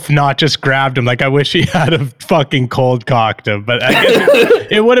had have not just grabbed him. Like, I wish he had have fucking cold cocked him. But I guess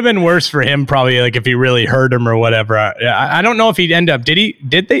it would have been worse for him probably, like if he really hurt him or whatever. I don't know if he'd end up. Did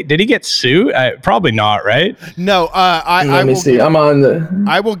he get sued? Probably not, right? No. Let me see. I'm on the.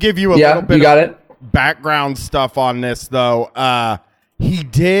 I will give you a little bit. You got it. Background stuff on this though. He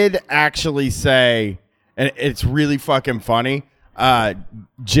did actually say, and it's really fucking funny,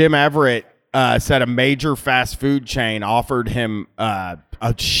 Jim Everett said a major fast food chain offered him a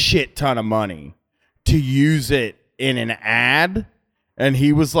shit ton of money to use it in an ad. And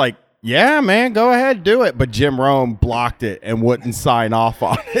he was like, yeah, man, go ahead, do it. But Jim Rome blocked it and wouldn't sign off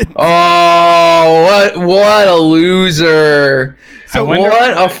on it. Oh, what a loser. So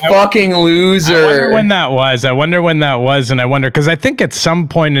what a fucking loser. I wonder when that was. And I wonder, because I think at some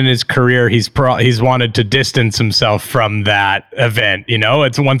point in his career, he's wanted to distance himself from that event. You know,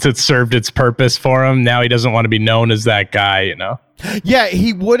 once it's served its purpose for him. Now he doesn't want to be known as that guy, you know? Yeah,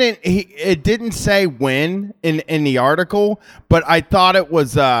 he wouldn't. It didn't say when in the article, but I thought it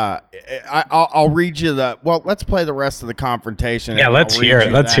was. I'll read you the. Well, let's play the rest of the confrontation. Yeah, let's hear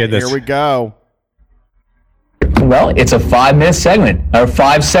it. Let's hear this. Here we go. Well, it's a 5-minute segment, or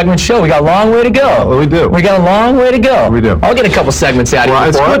 5-segment show. We got a long way to go. Well, we do. We got a long way to go. We do. I'll get a couple segments out of you. Well,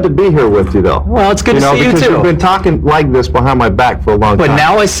 it's good to be here with you, though. Well, it's good to see you, because too. you've been talking like this behind my back for a long time. But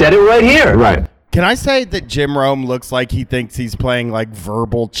now I said it right here. Right. Can I say that Jim Rome looks like he thinks he's playing like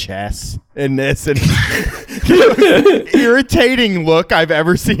verbal chess in this? And irritating look I've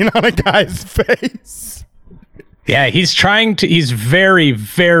ever seen on a guy's face. Yeah, he's very,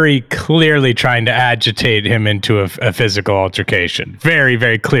 very clearly trying to agitate him into a physical altercation. Very,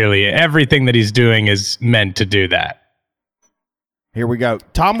 very clearly. Everything that he's doing is meant to do that. Here we go.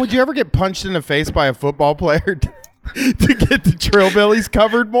 Tom, would you ever get punched in the face by a football player to get the Trillbillies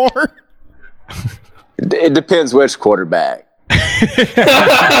covered more? It depends which quarterback.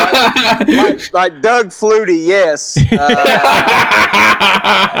 like Doug Flutie, yes. Hey,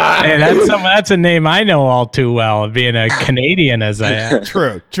 that's a name I know all too well, being a Canadian as I am.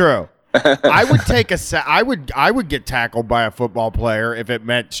 True. I would take I would get tackled by a football player if it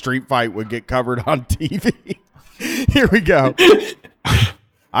meant Street Fight would get covered on TV. Here we go.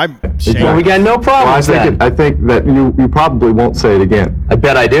 I'm shaking. Well, we got no problem with that. I think that you probably won't say it again. I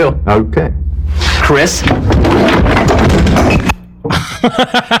bet I do. Okay. Chris.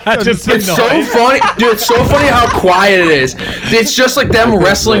 It's so funny, dude. It's so funny how quiet it is. It's just like them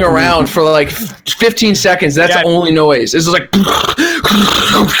wrestling around for like 15 seconds. That's the only noise. It's just like.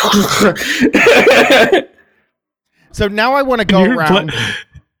 So now I want to go around.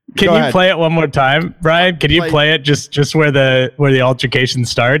 Can you play it one more time, Brian? Can you play it just where the altercation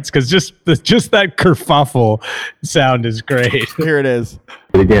starts? Because just that kerfuffle sound is great. Here it is.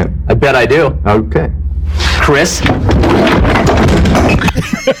 Again. I bet I do. Okay. Chris. I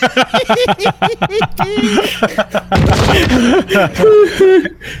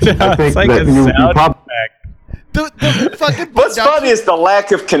think like that you probably. The fucking What's funny is the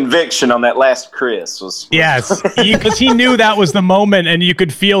lack of conviction on that last Chris was yes, because he knew that was the moment, and you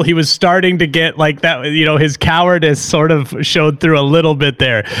could feel he was starting to get like that. You know, his cowardice sort of showed through a little bit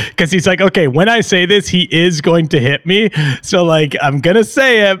there, because he's like, okay, when I say this, he is going to hit me, so like I'm gonna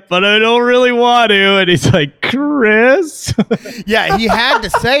say it, but I don't really want to. And he's like, Chris. Yeah, he had to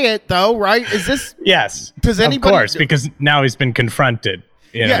say it though, right? Is this? Yes, Does anybody? Of course, because now he's been confronted.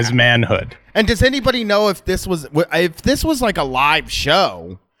 You know, his manhood. And does anybody know if this was like a live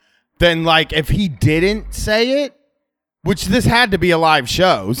show, then like if he didn't say it, Which this had to be a live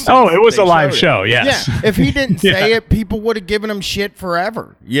show. Oh, it was a live show. Yes. Yeah. If he didn't say Yeah. it, people would have given him shit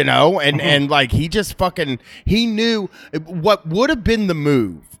forever, you know? And like he just he knew what would have been the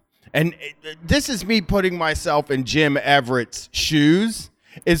move. And this is me putting myself in Jim Everett's shoes.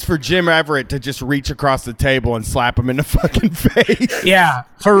 Is for Jim Everett to just reach across the table and slap him in the fucking face. Yeah,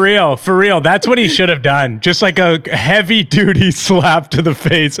 for real. That's what he should have done. Just like a heavy duty slap to the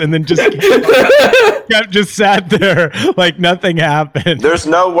face, and then just sat there like nothing happened. There's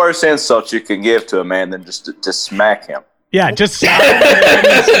no worse insult you can give to a man than just to smack him. Yeah, just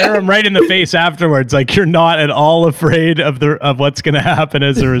stare him right in the face afterwards. Like you're not at all afraid of what's gonna happen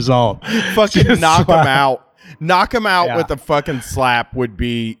as a result. Fucking Just knock slap. him out. Knock him out Yeah. with a fucking slap would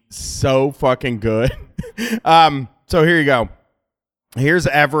be so fucking good. So here you go. Here's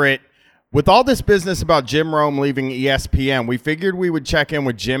Everett. With all this business about Jim Rome leaving ESPN, we figured we would check in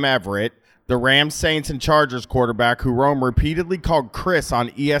with Jim Everett, the Rams, Saints, and Chargers quarterback who Rome repeatedly called Chris on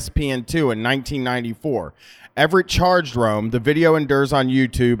ESPN2 in 1994. Everett charged Rome. The video endures on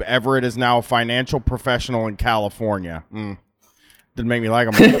YouTube. Everett is now a financial professional in California. Didn't make me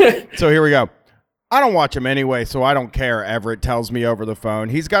like him. So here we go. I don't watch him anyway, so I don't care, Everett tells me over the phone.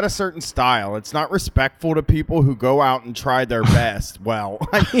 He's got a certain style. It's not respectful to people who go out and try their best. Well,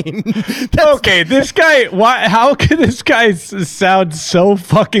 I mean... Okay, this guy... How can this guy sound so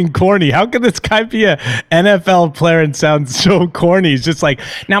fucking corny? How can this guy be a NFL player and sound so corny? He's just like,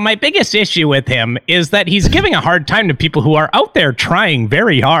 now my biggest issue with him is that he's giving a hard time to people who are out there trying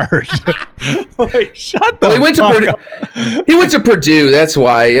very hard. Like, shut the Well, he went to fuck Purdue. up. He went to Purdue. That's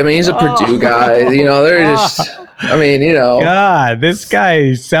why. I mean, he's a Purdue guy. You know, they're just. I mean, you know. God, this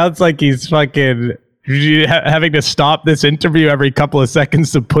guy sounds like he's fucking having to stop this interview every couple of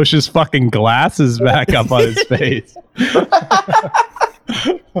seconds to push his fucking glasses back up on his face.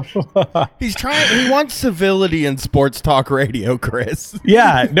 He's trying. He wants civility in sports talk radio, Chris.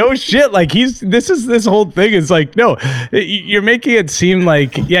 Yeah, no shit. Like this whole thing is like, no, you're making it seem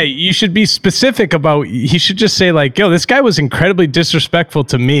like, yeah, you should be specific about. He should just say like, yo, this guy was incredibly disrespectful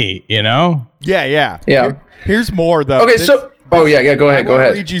to me. You know? Yeah. Yeah. Here's more though. Okay, so. Oh yeah. Go ahead. I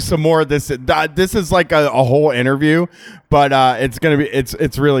wanna read you some more of this. This is like a whole interview, but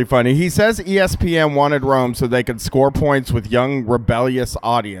it's really funny. He says ESPN wanted Rome so they could score points with young rebellious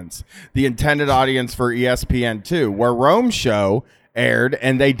audience, the intended audience for ESPN2, where Rome's show aired,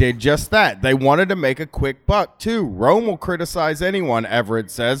 and they did just that. They wanted to make a quick buck too. Rome will criticize anyone, Everett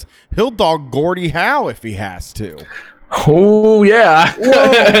says. He'll dog Gordie Howe if he has to. Oh yeah.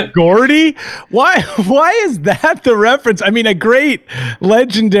 Whoa, Gordy? Why is that the reference? I mean, a great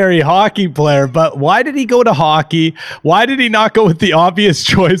legendary hockey player, but why did he go to hockey? Why did he not go with the obvious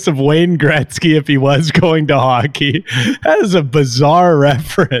choice of Wayne Gretzky if he was going to hockey? That is a bizarre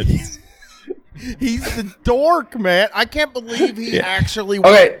reference. He's the dork, man. I can't believe he actually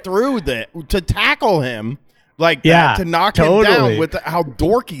went through that to tackle him like that, to knock him down with how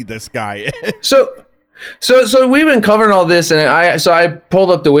dorky this guy is. So we've been covering all this, and I pulled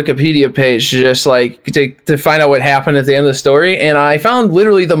up the Wikipedia page just like to find out what happened at the end of the story, and I found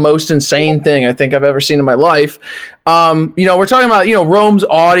literally the most insane thing I think I've ever seen in my life. You know, we're talking about Rome's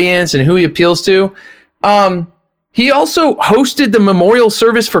audience and who he appeals to. He also hosted the memorial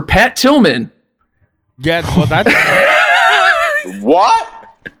service for Pat Tillman. Yeah, well, that's what?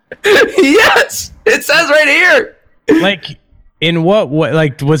 Yes, it says right here. Like. In what way?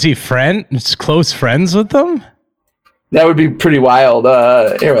 Like, was he close friends with them? That would be pretty wild.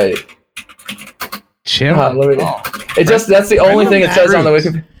 Here, wait. Jim. That's the only thing it says on the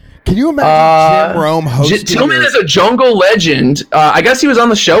Wikipedia. Can you imagine Jim Rome hosting? Tillman is a jungle legend. I guess he was on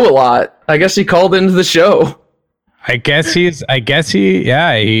the show a lot. I guess he called into the show.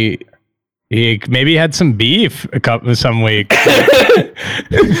 He maybe had some beef some week.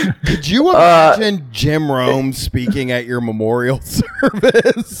 Could you imagine Jim Rome speaking at your memorial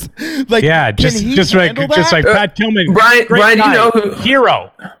service? Like, just like Pat Tillman. Brian, do you know who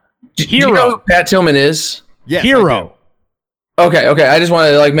Hero? Do you know who Pat Tillman is? Yes, Hero. Okay. I just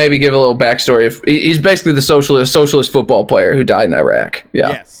want to maybe give a little backstory. He's basically the socialist football player who died in Iraq.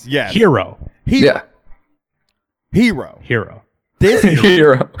 Yeah. Yes. Hero. Yeah. Hero. This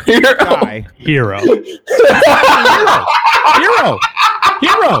hero guy. Hero.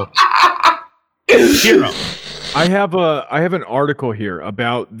 I have an article here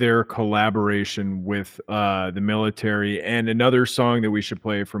about their collaboration with the military and another song that we should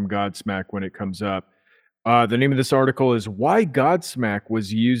play from Godsmack when it comes up. The name of this article is "Why Godsmack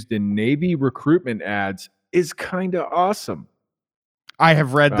Was Used in Navy Recruitment Ads is Kinda Awesome." I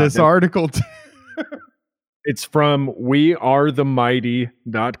have read this article too. It's from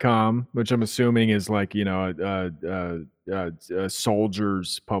wearethemighty.com, which I'm assuming is like, a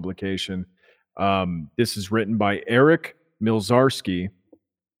soldier's publication. This is written by Eric Milzarski.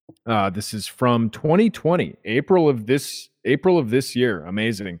 This is from 2020, April of this year.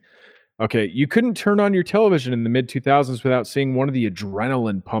 Amazing. Okay, you couldn't turn on your television in the mid-2000s without seeing one of the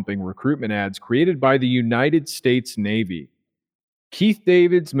adrenaline-pumping recruitment ads created by the United States Navy. Keith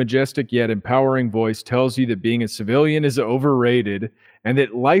David's majestic yet empowering voice tells you that being a civilian is overrated and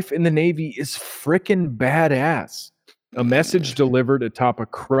that life in the Navy is frickin' badass. A message delivered atop a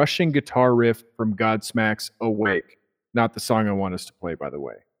crushing guitar riff from Godsmack's Awake. Not the song I want us to play, by the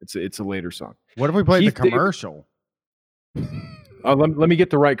way. It's a later song. What if we played the commercial? Let me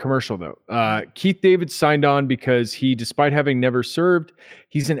get the right commercial, though. Keith David signed on because despite having never served,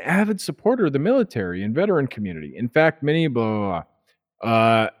 he's an avid supporter of the military and veteran community. In fact, many at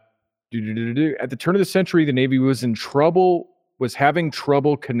the turn of the century, the Navy was having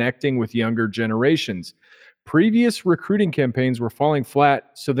trouble connecting with younger generations. Previous recruiting campaigns were falling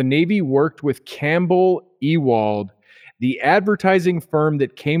flat, so the Navy worked with Campbell Ewald, the advertising firm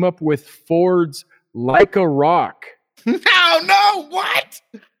that came up with Ford's Like a Rock. No, what?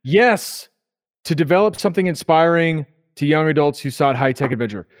 Yes, to develop something inspiring to young adults who sought high-tech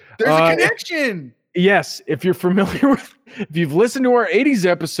adventure. There's a connection. Yes, if you've listened to our 80s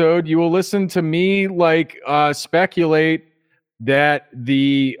episode, you will listen to me speculate that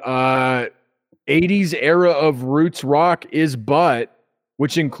the 80s era of roots rock is Butt,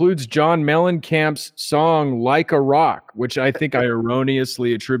 which includes John Mellencamp's song Like a Rock, which I think I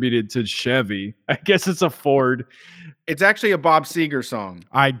erroneously attributed to Chevy. I guess it's a Ford. It's actually a Bob Seger song.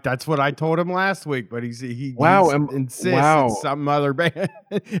 That's what I told him last week, but he insists it's some other band.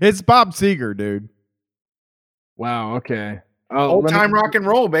 It's Bob Seger, dude. Wow. Okay. Old time rock and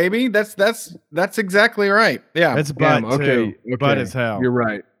roll, baby. That's exactly right. Yeah. It's Butt too. Okay. Butt as hell. You're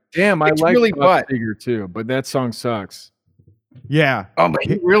right. Damn, It's I like really Bob Butt. Seger too, but that song sucks. Yeah. Oh, but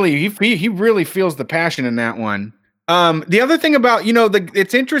he really feels the passion in that one. The other thing about,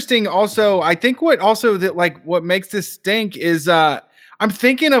 it's interesting also, I think what makes this stink is I'm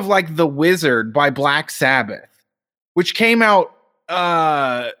thinking of like The Wizard by Black Sabbath, which came out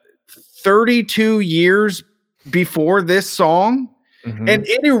 32 years before this song, and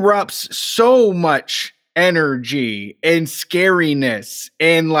it erupts so much energy and scariness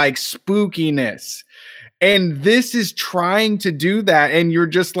and like spookiness. And this is trying to do that. And you're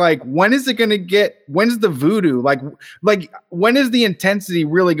just like, when's the voodoo? Like, when is the intensity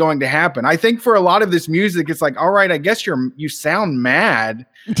really going to happen? I think for a lot of this music, it's like, all right, I guess you sound mad,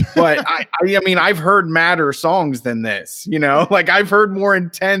 but I mean, I've heard madder songs than this, like I've heard more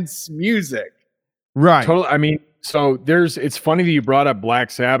intense music. Right. Totally. I mean, so it's funny that you brought up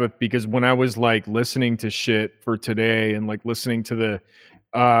Black Sabbath, because when I was like listening to shit for today and like listening to the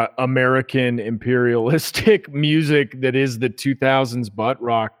American imperialistic music that is the 2000s butt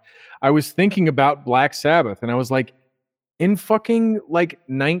rock, I was thinking about Black Sabbath, and I was like, in fucking like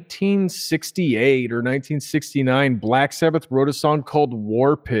 1968 or 1969, Black Sabbath wrote a song called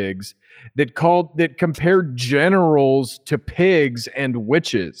War Pigs that compared generals to pigs and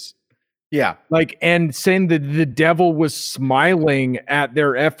witches. Yeah. Like, and saying that the devil was smiling at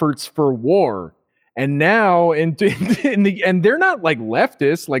their efforts for war. And now, and they're not like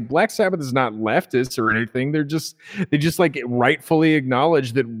leftists. Like Black Sabbath is not leftist or anything. They just like rightfully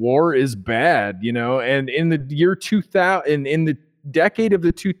acknowledge that war is bad, And in the year 2000, in the decade of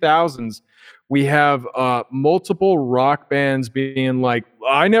the 2000s, we have multiple rock bands being like,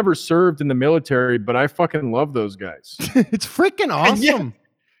 I never served in the military, but I fucking love those guys. It's freaking awesome.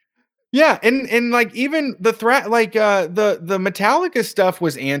 Yeah, and like even the threat, like the Metallica stuff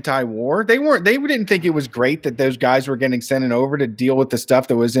was anti-war. They didn't think it was great that those guys were getting sent over to deal with the stuff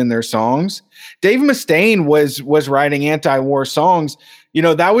that was in their songs. Dave Mustaine was writing anti-war songs.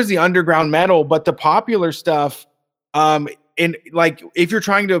 That was the underground metal, but the popular stuff, and like if you're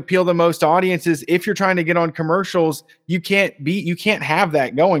trying to appeal to most audiences, if you're trying to get on commercials, you can't have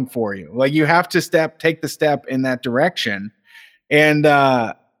that going for you. Like you have to take the step in that direction, and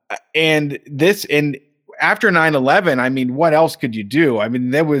after 9/11, I mean, what else could you do? I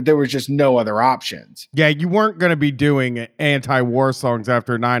mean, there was just no other options. Yeah, you weren't going to be doing anti-war songs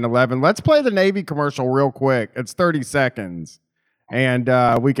after 9/11. Let's play the Navy commercial real quick. It's 30 seconds, and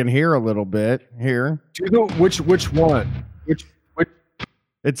we can hear a little bit here. Which one? Which?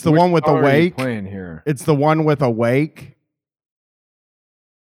 It's the one with Awake. Playing here. It's the one with Awake.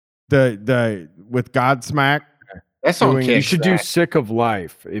 The with Godsmack. That song you should do Sick of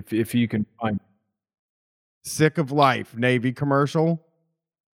Life if you can find Sick of Life Navy commercial.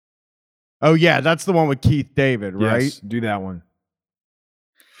 Oh yeah, that's the one with Keith David, right? Yes, do that one.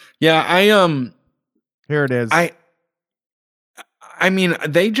 Yeah, here it is. I mean,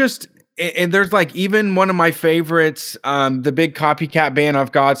 they just and there's like even one of my favorites, the big copycat band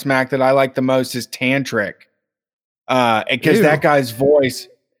of Godsmack that I like the most is Tantric. Because that guy's voice,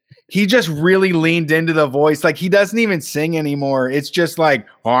 he just really leaned into the voice. Like he doesn't even sing anymore. It's just like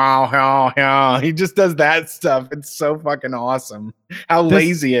wow. He just does that stuff. It's so fucking awesome. How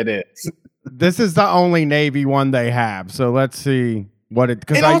lazy it is. This is the only Navy one they have. So let's see what it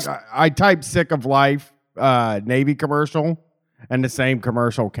because I typed "Sick of Life" Navy commercial, and the same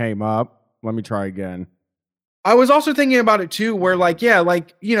commercial came up. Let me try again. I was also thinking about it too, where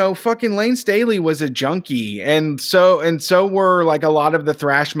fucking Lane Staley was a junkie, and so were like a lot of the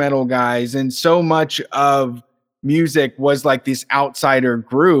thrash metal guys, and so much of music was like this outsider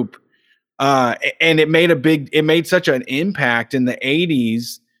group, and it made such an impact in the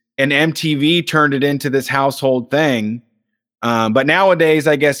 80s, and MTV turned it into this household thing. But nowadays,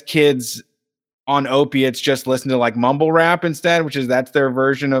 I guess kids on opiates just listen to like mumble rap instead, that's their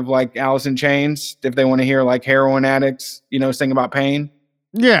version of like Alice in Chains if they want to hear like heroin addicts, sing about pain.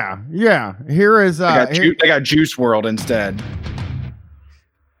 Yeah. Here is they got Juice WRLD instead.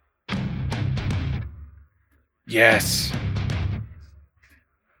 Yes.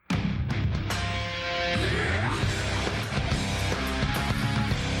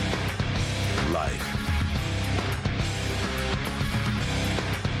 Life.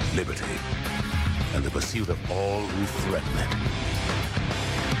 Liberty. And the pursuit of all who threaten it.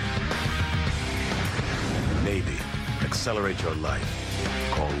 Navy, accelerate your life.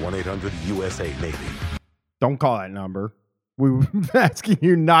 Call 1-800-USA-NAVY. Don't call that number. We were asking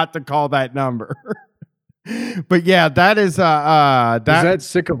you not to call that number. But yeah, that is Was that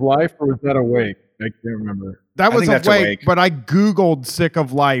Sick of Life or was that Awake? I can't remember. That was Awake, but I Googled Sick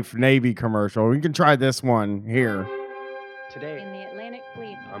of Life Navy commercial. We can try this one here. Today in the Atlantic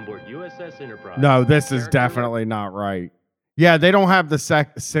Fleet on board USS Enterprise. No, this is definitely not right. Yeah, they don't have the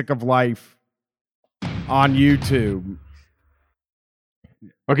Sick of Life on YouTube.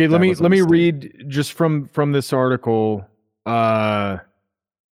 Okay, let me read just from this article, because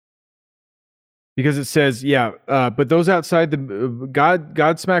it says, but those outside the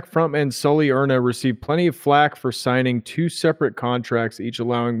Godsmack frontman Sully Erna received plenty of flack for signing 2 separate contracts, each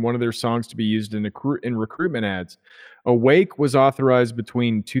allowing one of their songs to be used in recruitment ads. Awake was authorized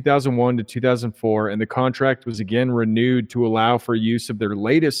between 2001 to 2004, and the contract was again renewed to allow for use of their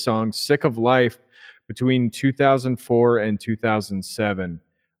latest song, Sick of Life, between 2004 and 2007.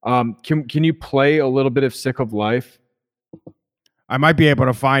 Can you play a little bit of Sick of Life? I might be able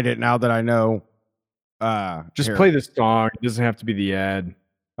to find it now that I know. Just play the song. It doesn't have to be the ad.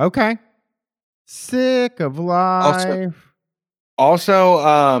 Okay. Sick of Life.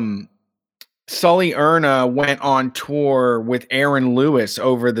 Also, Sully Erna went on tour with Aaron Lewis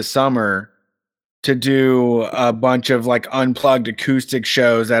over the summer to do a bunch of like unplugged acoustic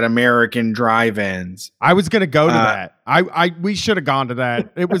shows at American drive-ins. I was going to go to that. We should have gone to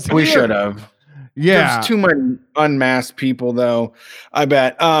that. It was we should have. Yeah. There's too many unmasked people though, I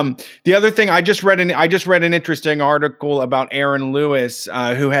bet. The other thing, I just read an interesting article about Aaron Lewis,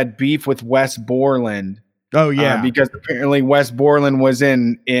 who had beef with Wes Borland. Oh yeah, because apparently Wes Borland was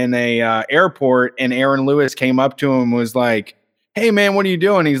in a airport, and Aaron Lewis came up to him and was like, "Hey man, what are you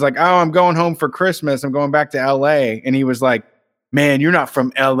doing?" He's like, "Oh, I'm going home for Christmas. I'm going back to LA." And he was like, "Man, you're not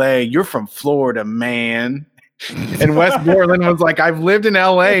from LA. You're from Florida, man." And Wes Borland was like, "I've lived in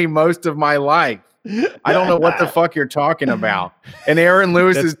LA most of my life. I don't know what the fuck you're talking about." And Aaron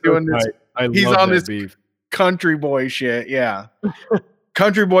Lewis is doing this. He's on this beef. Country boy shit. Yeah,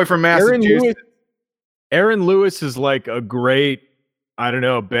 country boy from Massachusetts. Aaron Lewis is like a great,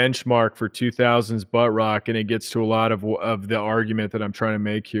 benchmark for 2000s butt rock, and it gets to a lot of the argument that I'm trying to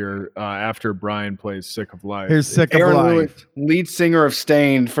make here after Brian plays Sick of Life. Here's Sick Aaron of Life. Lewis, lead singer of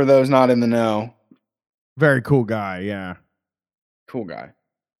Stained, for those not in the know. Very cool guy, yeah. Cool guy.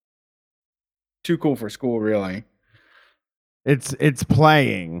 Too cool for school, really. It's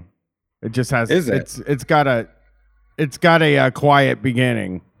playing. It just has Is it? It's got a quiet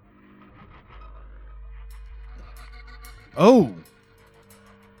beginning. Oh,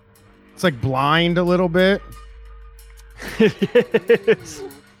 it's like blind a little bit. It is.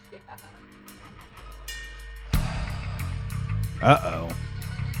 Uh-oh.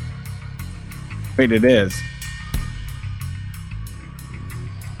 Wait, it is.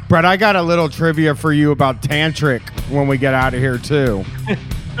 Brett, I got a little trivia for you about Tantric when we get out of here, too.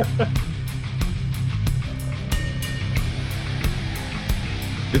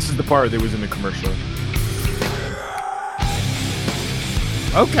 This is the part that was in the commercial.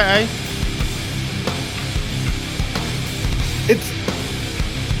 Okay.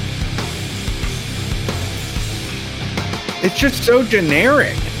 It's just so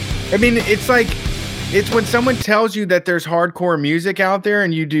generic. I mean, it's like, it's when someone tells you that there's hardcore music out there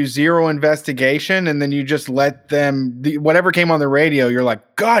and you do zero investigation and then you just let them, whatever came on the radio, you're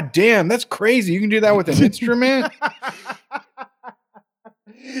like, God damn, that's crazy. You can do that with an instrument?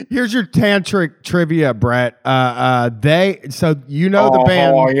 Here's your tantric trivia, Brett. So you know the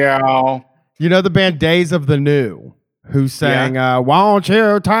band. Oh, yeah. You know the band Days of the New, who sang, Won't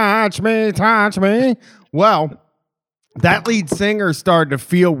you touch me, touch me? Well, that lead singer started to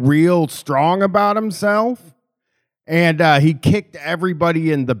feel real strong about himself, and he kicked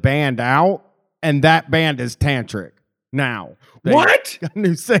everybody in the band out, and that band is Tantric now. What? Got a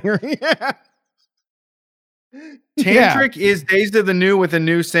new singer. Yeah. Tantric is Days of the New with a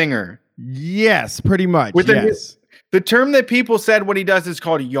new singer. Yes, pretty much. The term that people said what he does is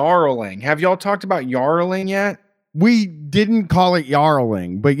called yarling. Have y'all talked about yarling yet? We didn't call it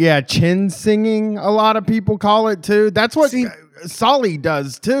yarling, but yeah, chin singing, a lot of people call it too. That's what Sully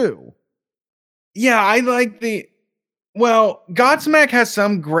does too. Yeah, I like Godsmack has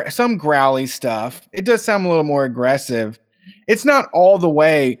some growly stuff. It does sound a little more aggressive. It's not all the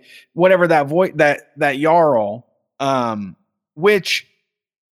way whatever that voice that yarl, which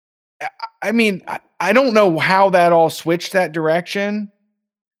I mean, I don't know how that all switched that direction.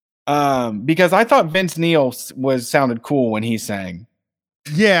 Because I thought Vince Neil sounded cool when he sang.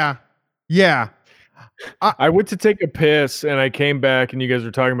 Yeah. I went to take a piss and I came back and you guys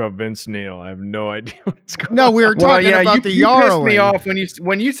were talking about Vince Neil. I have no idea what's going on. No, we were talking about the yarling. You pissed me off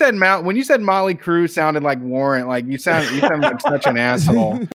when you said Molly Crew sounded like Warrant. Like you sound like such an asshole.